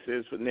the Lord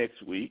says for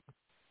next week.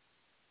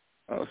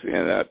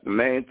 The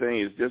main thing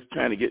is just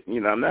trying to get,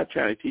 I'm not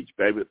trying to teach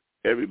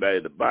everybody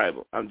the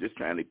Bible. I'm just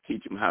trying to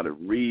teach them how to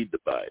read the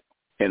Bible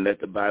and let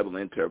the Bible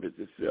interpret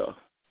itself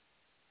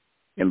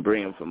and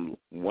bring them from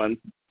one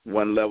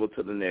level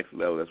to the next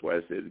level. That's why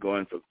it says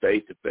going from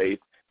faith to faith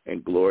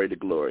and glory to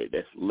glory.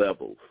 That's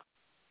levels.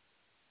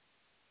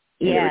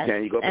 Yeah. Every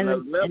time you go up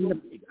another level,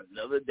 you got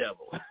another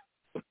devil.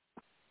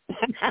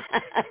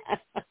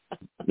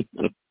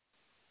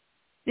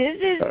 This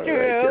is All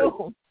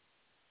true.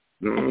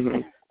 Right, mm-hmm.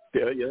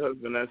 Tell your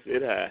husband I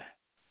said hi.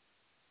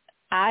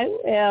 I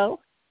will.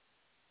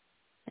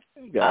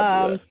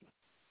 God bless.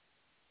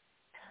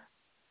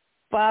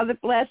 Father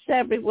bless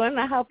everyone.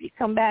 I hope you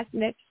come back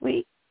next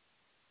week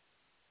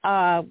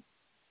and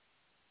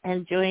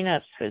join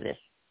us for this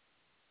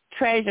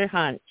treasure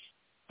hunt.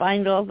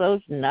 Find all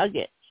those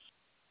nuggets.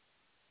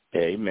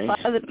 Amen.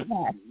 Father,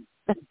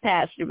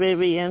 Pastor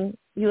Vivian,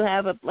 you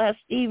have a blessed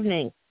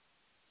evening.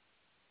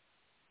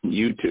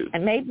 You too.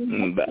 And maybe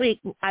next week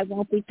I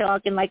won't be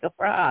talking like a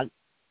frog.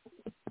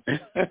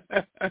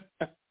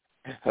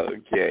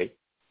 Okay.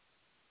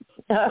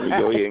 Let me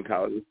go ahead and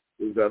call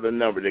this other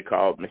number that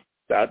called me.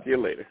 Talk to you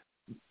later.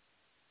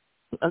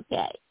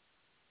 Okay.